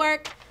come to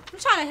work. I'm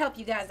trying to help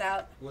you guys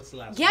out. What's the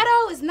last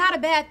Ghetto is not a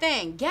bad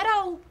thing.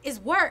 Ghetto is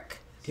work,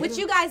 which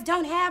you guys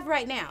don't have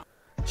right now.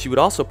 She would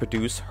also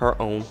produce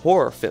her own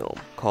horror film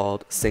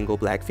called Single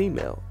Black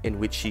Female, in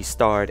which she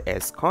starred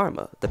as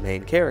Karma, the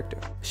main character.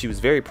 She was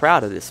very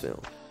proud of this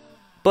film.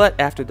 But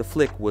after the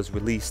flick was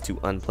released to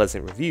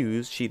unpleasant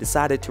reviews, she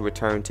decided to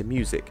return to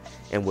music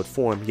and would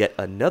form yet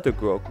another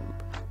girl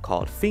group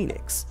called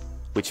Phoenix,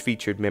 which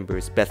featured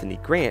members Bethany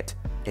Grant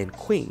and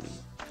Queen.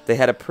 They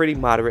had a pretty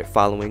moderate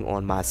following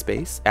on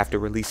MySpace after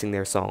releasing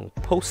their song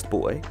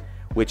Postboy,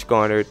 which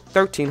garnered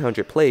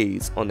 1,300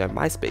 plays on their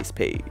MySpace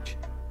page,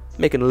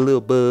 making a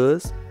little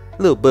buzz.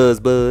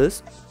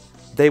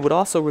 They would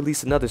also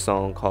release another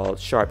song called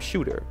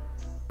Sharpshooter,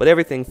 but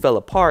everything fell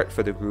apart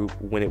for the group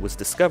when it was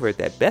discovered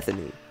that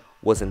Bethany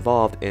was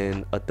involved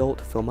in adult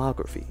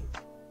filmography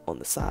on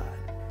the side,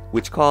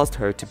 which caused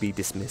her to be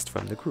dismissed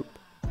from the group.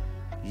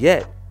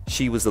 Yet,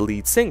 she was the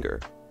lead singer,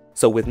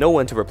 so with no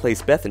one to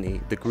replace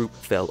Bethany, the group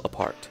fell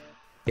apart.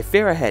 If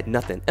Farrah had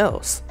nothing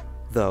else,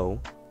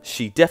 though,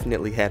 she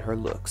definitely had her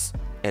looks,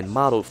 and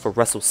modeled for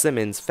Russell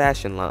Simmons'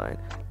 fashion line,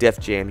 Def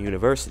Jam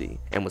University,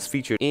 and was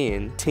featured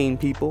in Teen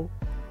People,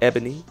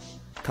 Ebony,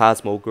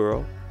 Cosmo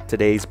Girl,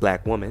 Today's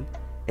Black Woman,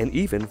 and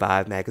even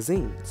Vibe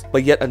magazines.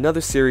 But yet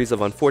another series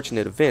of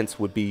unfortunate events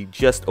would be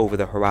just over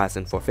the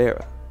horizon for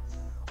Farrah.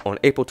 On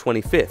April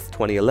 25th,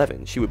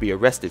 2011, she would be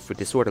arrested for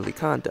disorderly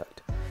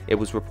conduct. It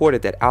was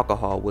reported that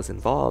alcohol was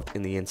involved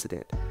in the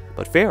incident,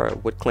 but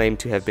Farrah would claim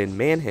to have been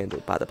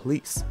manhandled by the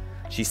police.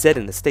 She said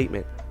in the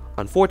statement,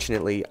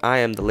 "Unfortunately, I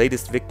am the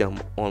latest victim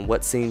on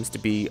what seems to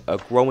be a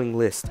growing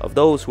list of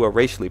those who are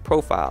racially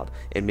profiled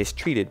and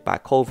mistreated by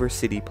Culver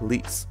City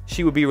police."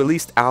 She would be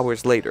released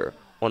hours later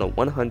on a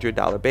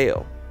 $100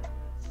 bail.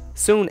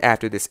 Soon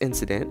after this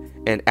incident,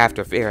 and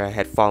after Farrah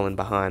had fallen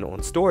behind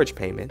on storage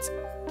payments,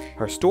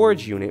 her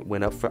storage unit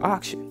went up for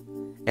auction,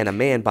 and a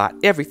man bought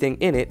everything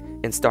in it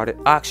and started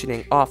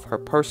auctioning off her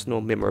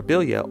personal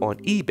memorabilia on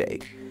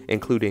eBay,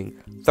 including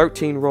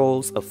 13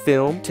 rolls of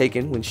film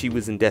taken when she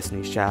was in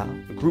Destiny's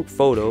Child, group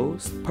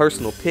photos,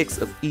 personal pics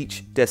of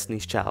each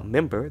Destiny's Child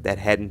member that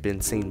hadn't been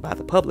seen by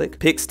the public,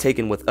 pics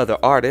taken with other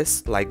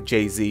artists like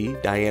Jay-Z,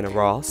 Diana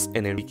Ross,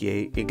 and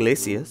Enrique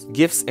Iglesias,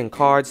 gifts and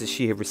cards that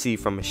she had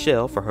received from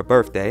Michelle for her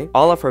birthday,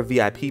 all of her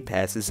VIP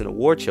passes and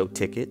award show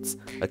tickets,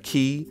 a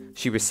key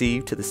she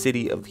received to the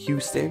city of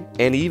Houston,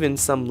 and even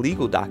some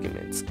legal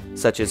documents,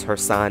 such as her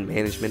signed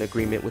management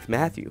agreement with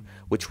Matthew,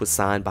 which was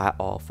signed by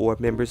all 4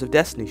 members of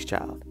Destiny's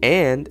Child,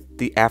 and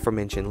the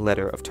aforementioned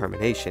letter of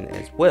termination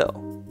as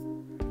well.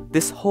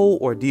 This whole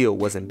ordeal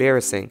was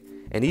embarrassing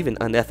and even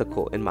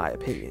unethical in my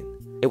opinion.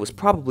 It was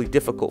probably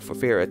difficult for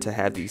Farrah to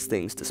have these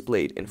things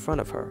displayed in front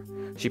of her.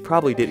 She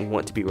probably didn't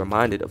want to be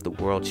reminded of the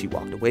world she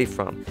walked away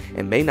from,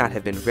 and may not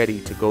have been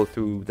ready to go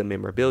through the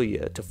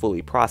memorabilia to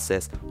fully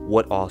process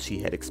what all she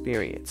had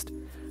experienced.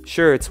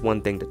 Sure, it's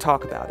one thing to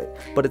talk about it,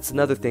 but it's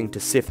another thing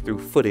to sift through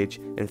footage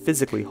and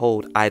physically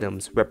hold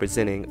items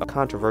representing a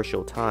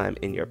controversial time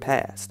in your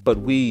past. But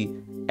we,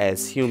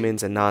 as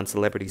humans and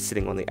non-celebrities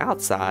sitting on the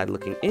outside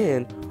looking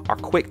in are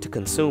quick to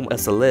consume a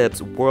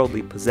celeb's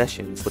worldly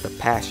possessions with a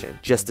passion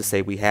just to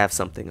say we have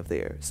something of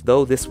theirs.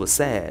 Though this was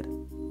sad,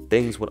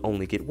 things would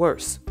only get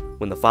worse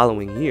when the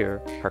following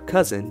year, her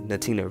cousin,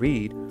 Natina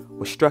Reed,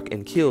 was struck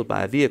and killed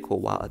by a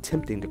vehicle while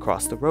attempting to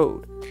cross the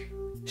road.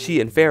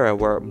 She and Farrah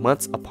were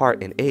months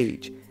apart in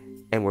age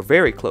and were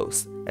very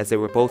close, as they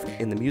were both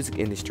in the music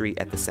industry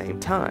at the same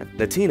time.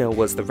 Natina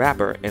was the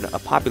rapper in a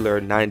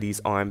popular 90s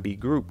R&B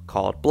group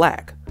called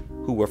Black,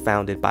 who were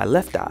founded by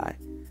Left Eye,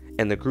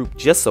 and the group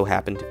just so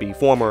happened to be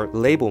former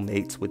label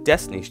mates with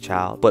Destiny's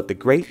Child, but the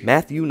great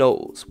Matthew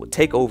Knowles would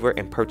take over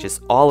and purchase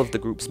all of the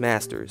group's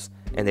masters,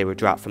 and they were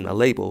dropped from the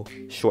label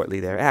shortly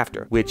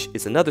thereafter, which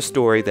is another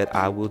story that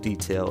I will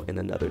detail in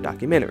another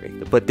documentary.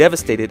 But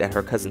devastated at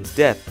her cousin's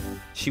death,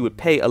 she would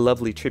pay a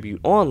lovely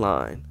tribute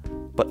online,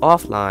 but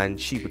offline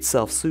she would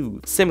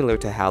self-soothe, similar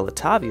to how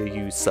Latavia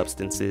used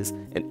substances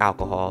and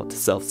alcohol to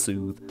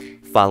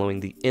self-soothe following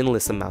the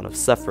endless amount of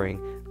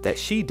suffering that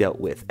she dealt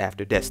with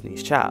after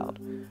Destiny's Child,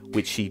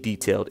 which she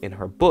detailed in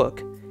her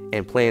book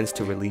and plans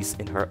to release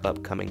in her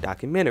upcoming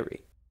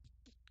documentary.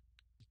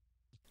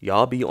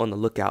 Y'all be on the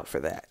lookout for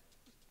that.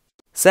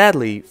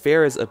 Sadly,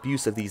 Farrah's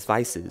abuse of these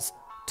vices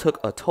took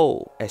a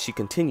toll as she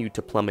continued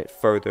to plummet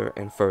further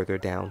and further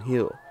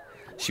downhill.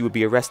 She would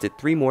be arrested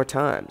 3 more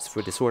times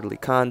for disorderly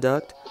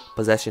conduct,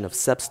 possession of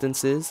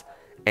substances,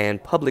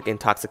 and public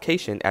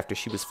intoxication after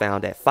she was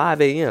found at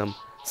 5 a.m.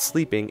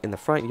 sleeping in the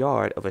front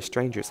yard of a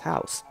stranger's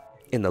house.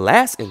 In the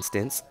last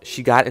instance,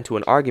 she got into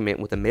an argument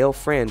with a male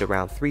friend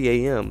around 3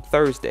 a.m.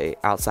 Thursday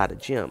outside a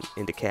gym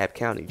in DeKalb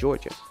County,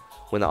 Georgia.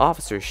 When the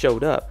officers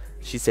showed up,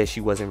 she said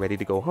she wasn't ready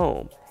to go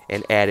home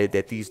and added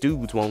that these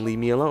dudes won't leave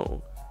me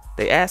alone.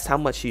 They asked how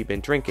much she'd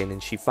been drinking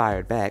and she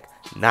fired back,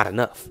 "Not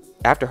enough."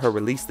 After her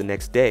release the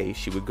next day,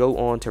 she would go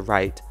on to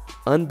write,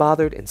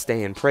 "Unbothered and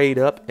staying prayed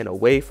up and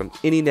away from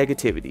any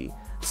negativity.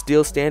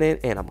 Still standing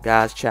and I'm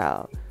God's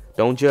child.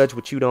 Don't judge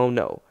what you don't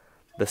know.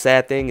 The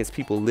sad thing is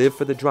people live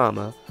for the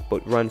drama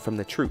but run from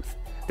the truth.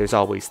 There's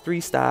always 3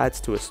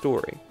 sides to a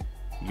story.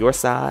 Your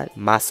side,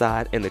 my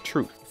side, and the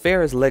truth."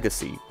 Farrah's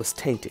legacy was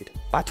tainted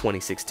by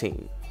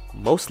 2016,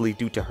 mostly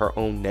due to her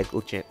own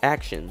negligent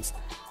actions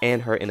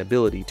and her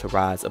inability to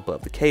rise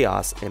above the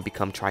chaos and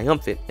become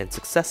triumphant and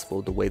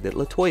successful the way that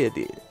LaToya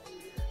did.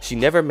 She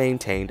never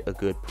maintained a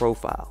good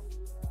profile.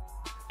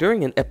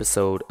 During an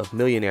episode of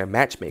Millionaire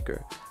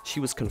Matchmaker, she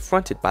was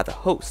confronted by the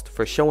host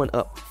for showing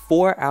up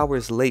 4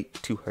 hours late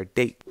to her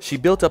date. She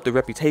built up the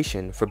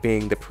reputation for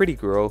being the pretty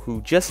girl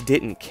who just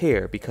didn't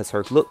care because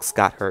her looks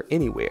got her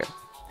anywhere.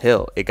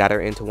 Hell, it got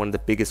her into one of the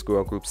biggest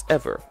girl groups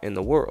ever in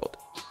the world.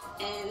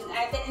 And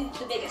I've been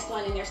the biggest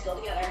one and they're still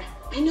together.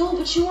 I know,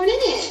 but you weren't in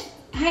it.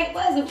 I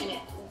wasn't in it.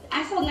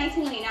 I sold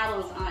 19 million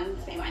albums on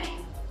Say My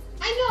Name.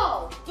 I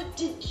know, but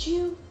did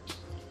you...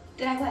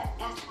 Did I what?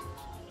 Ask.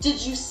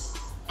 Did you...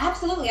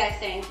 Absolutely, I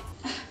sang.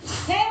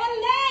 Say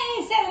my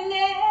name, say my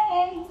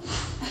name.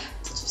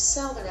 Did you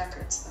sell the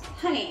records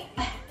though? Honey,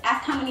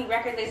 ask how many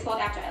records they sold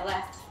after I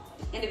left,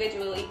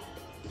 individually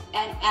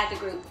and as a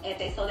group, if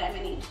they sold that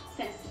many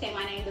since Say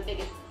My Name, the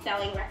biggest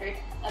selling record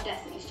of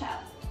Destiny's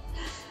Child.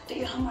 Do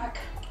your homework.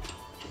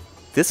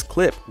 This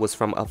clip was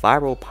from a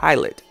viral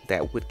pilot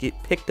that would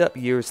get picked up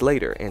years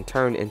later and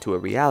turned into a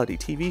reality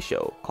TV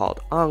show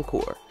called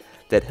Encore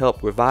that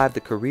helped revive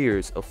the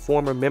careers of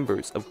former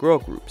members of girl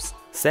groups.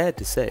 Sad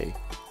to say,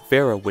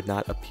 Farrah would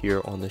not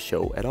appear on the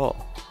show at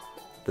all.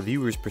 The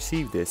viewers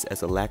perceived this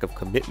as a lack of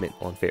commitment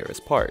on Farrah's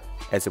part,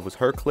 as it was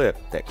her clip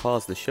that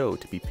caused the show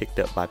to be picked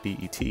up by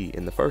BET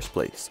in the first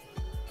place.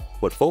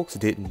 What folks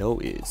didn't know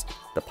is,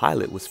 the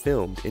pilot was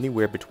filmed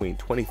anywhere between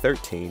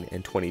 2013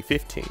 and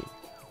 2015,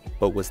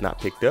 but was not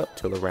picked up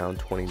till around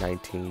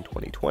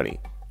 2019-2020.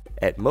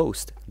 At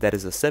most, that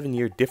is a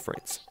 7-year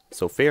difference,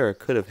 so Farrah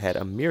could have had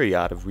a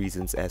myriad of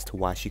reasons as to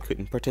why she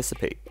couldn't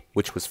participate,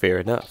 which was fair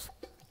enough.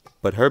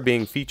 But her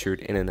being featured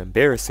in an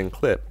embarrassing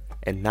clip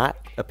and not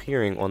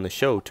appearing on the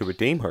show to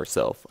redeem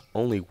herself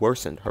only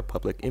worsened her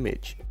public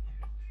image.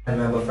 I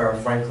remember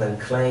Farrah Franklin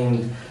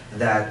claimed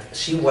that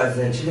she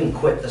didn't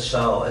quit the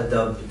show,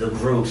 the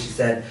group. She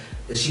said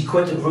that she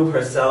quit the group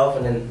herself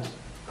and then,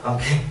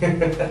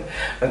 okay.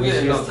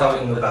 She was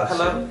talking about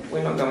hello?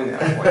 We're not going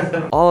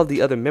there. All of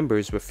the other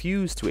members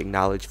refused to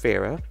acknowledge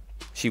Farrah.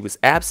 She was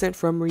absent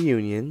from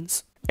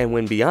reunions. And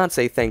when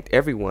Beyonce thanked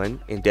everyone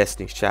in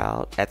Destiny's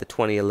Child at the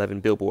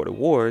 2011 Billboard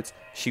Awards,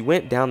 she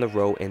went down the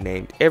row and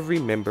named every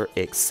member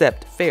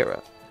except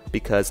Farrah,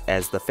 because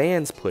as the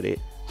fans put it,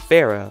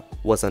 Farrah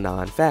was a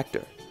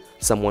non-factor,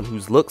 someone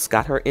whose looks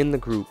got her in the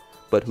group,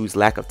 but whose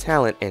lack of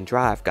talent and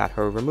drive got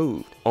her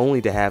removed, only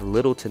to have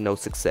little to no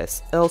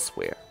success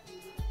elsewhere.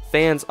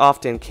 Fans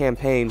often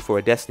campaign for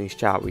a Destiny's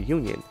Child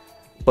reunion,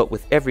 but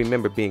with every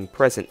member being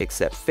present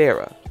except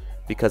Farrah,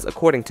 because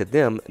according to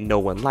them, no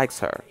one likes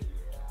her.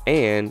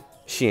 And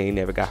she ain't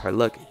never got her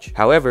luggage.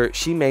 However,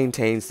 she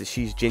maintains that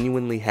she's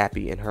genuinely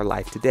happy in her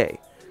life today.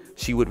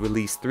 She would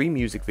release 3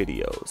 music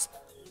videos: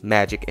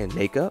 Magic and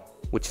Makeup,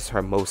 which is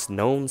her most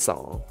known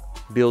song,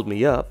 Build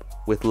Me Up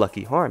with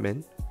Lucky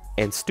Harmon,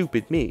 and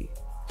Stupid Me,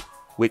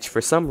 which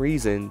for some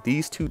reason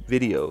these two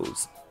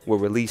videos were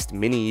released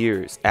many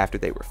years after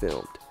they were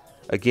filmed,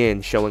 again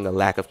showing a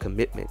lack of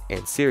commitment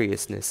and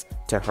seriousness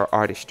to her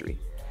artistry.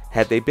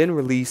 Had they been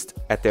released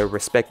at their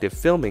respective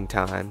filming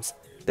times,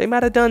 they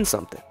might have done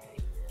something.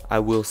 I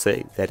will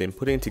say that in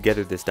putting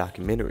together this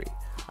documentary,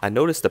 I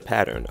noticed a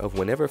pattern of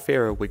whenever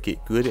Farrah would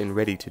get good and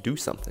ready to do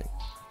something,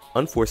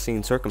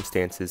 unforeseen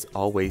circumstances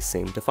always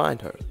seemed to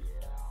find her.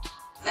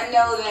 I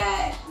know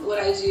that what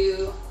I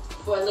do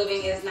for a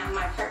living is not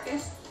my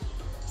purpose,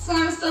 so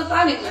I'm still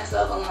finding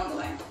myself along the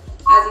way.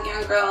 As a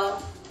young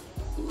girl,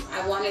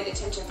 I wanted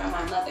attention from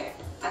my mother.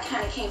 I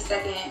kind of came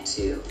second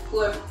to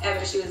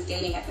whoever she was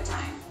dating at the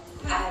time.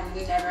 I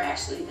never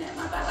actually met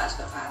my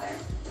biological father.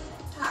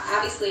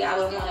 Obviously, I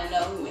would want to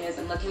know who he is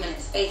and look him in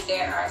his face.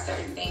 There are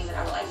certain things that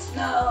I would like to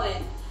know,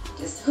 and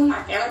just who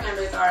my family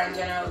members are in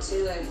general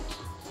too, and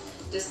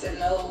just to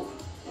know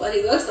what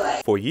he looks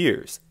like. For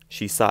years,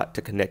 she sought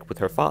to connect with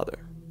her father.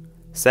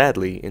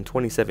 Sadly, in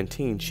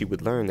 2017, she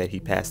would learn that he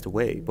passed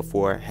away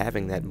before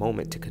having that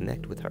moment to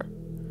connect with her.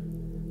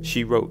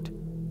 She wrote,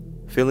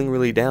 "Feeling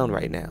really down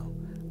right now.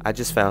 I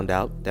just found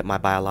out that my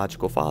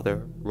biological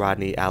father,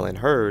 Rodney Allen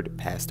Hurd,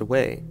 passed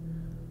away.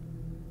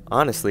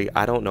 Honestly,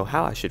 I don't know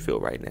how I should feel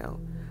right now.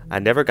 I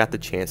never got the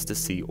chance to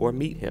see or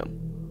meet him.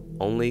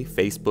 Only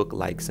Facebook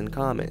likes and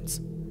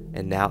comments.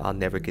 And now I'll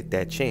never get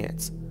that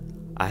chance.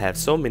 I have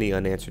so many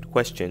unanswered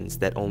questions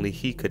that only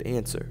he could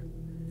answer.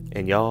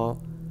 And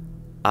y'all,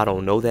 I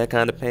don't know that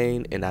kind of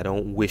pain, and I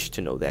don't wish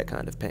to know that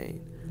kind of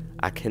pain.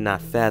 I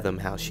cannot fathom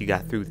how she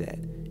got through that,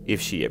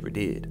 if she ever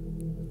did."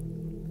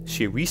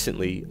 She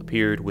recently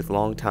appeared with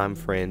longtime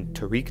friend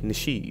Tariq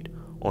Nasheed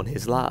on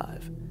his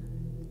live.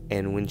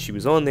 And when she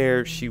was on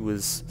there, she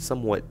was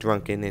somewhat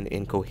drunken and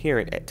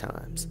incoherent at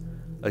times,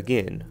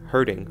 again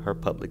hurting her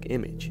public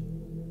image.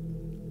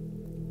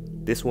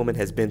 This woman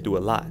has been through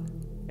a lot,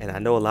 and I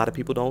know a lot of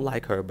people don't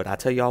like her, but I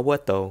tell y'all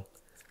what though,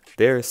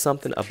 there is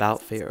something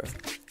about Farrah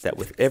that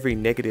with every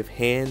negative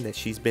hand that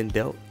she's been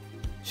dealt,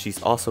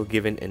 she's also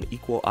given an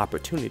equal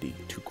opportunity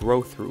to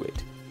grow through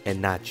it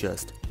and not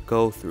just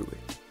go through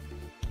it.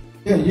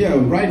 Yeah,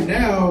 right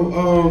now,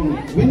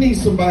 we need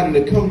somebody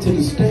to come to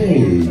the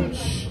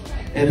stage.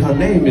 And her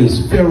name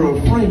is Farrah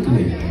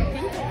Franklin.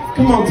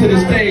 Come on to the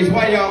stage.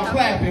 Why y'all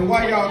clapping?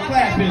 Why y'all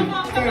clapping?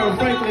 Farrah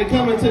Franklin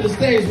coming to the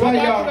stage. Why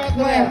y'all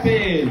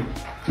clapping?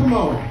 Come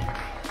on.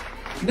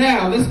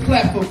 Now, let's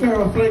clap for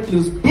Farrah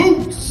Franklin's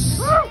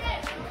boots.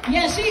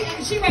 Yeah, she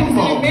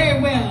represented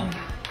very well.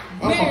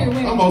 Very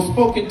well. I'm on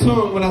spoken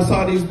tongue when I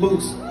saw these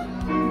boots.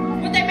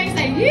 What they make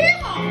say, yeah.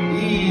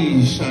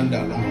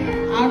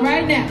 Shandala. All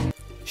right now.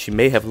 She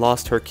may have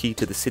lost her key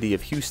to the city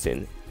of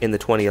Houston in the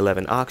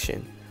 2011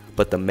 auction,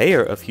 but the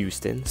mayor of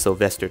Houston,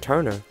 Sylvester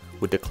Turner,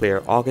 would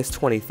declare August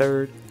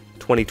 23,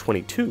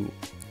 2022,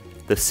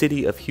 the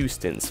city of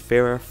Houston's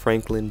Farrah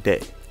Franklin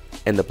Day,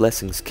 and the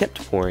blessings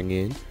kept pouring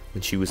in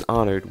when she was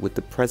honored with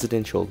the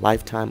Presidential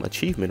Lifetime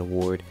Achievement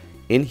Award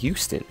in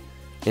Houston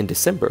in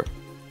December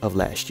of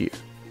last year.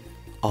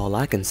 All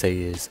I can say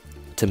is,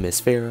 to Miss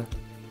Farrah,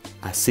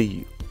 I see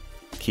you.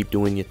 Keep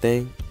doing your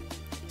thing.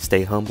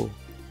 Stay humble.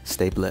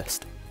 Stay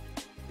blessed.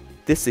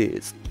 This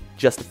is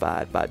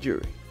Justified by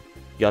Jury.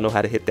 Y'all know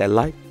how to hit that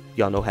like.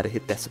 Y'all know how to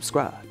hit that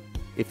subscribe.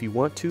 If you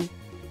want to,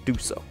 do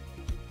so.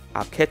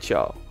 I'll catch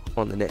y'all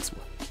on the next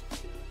one.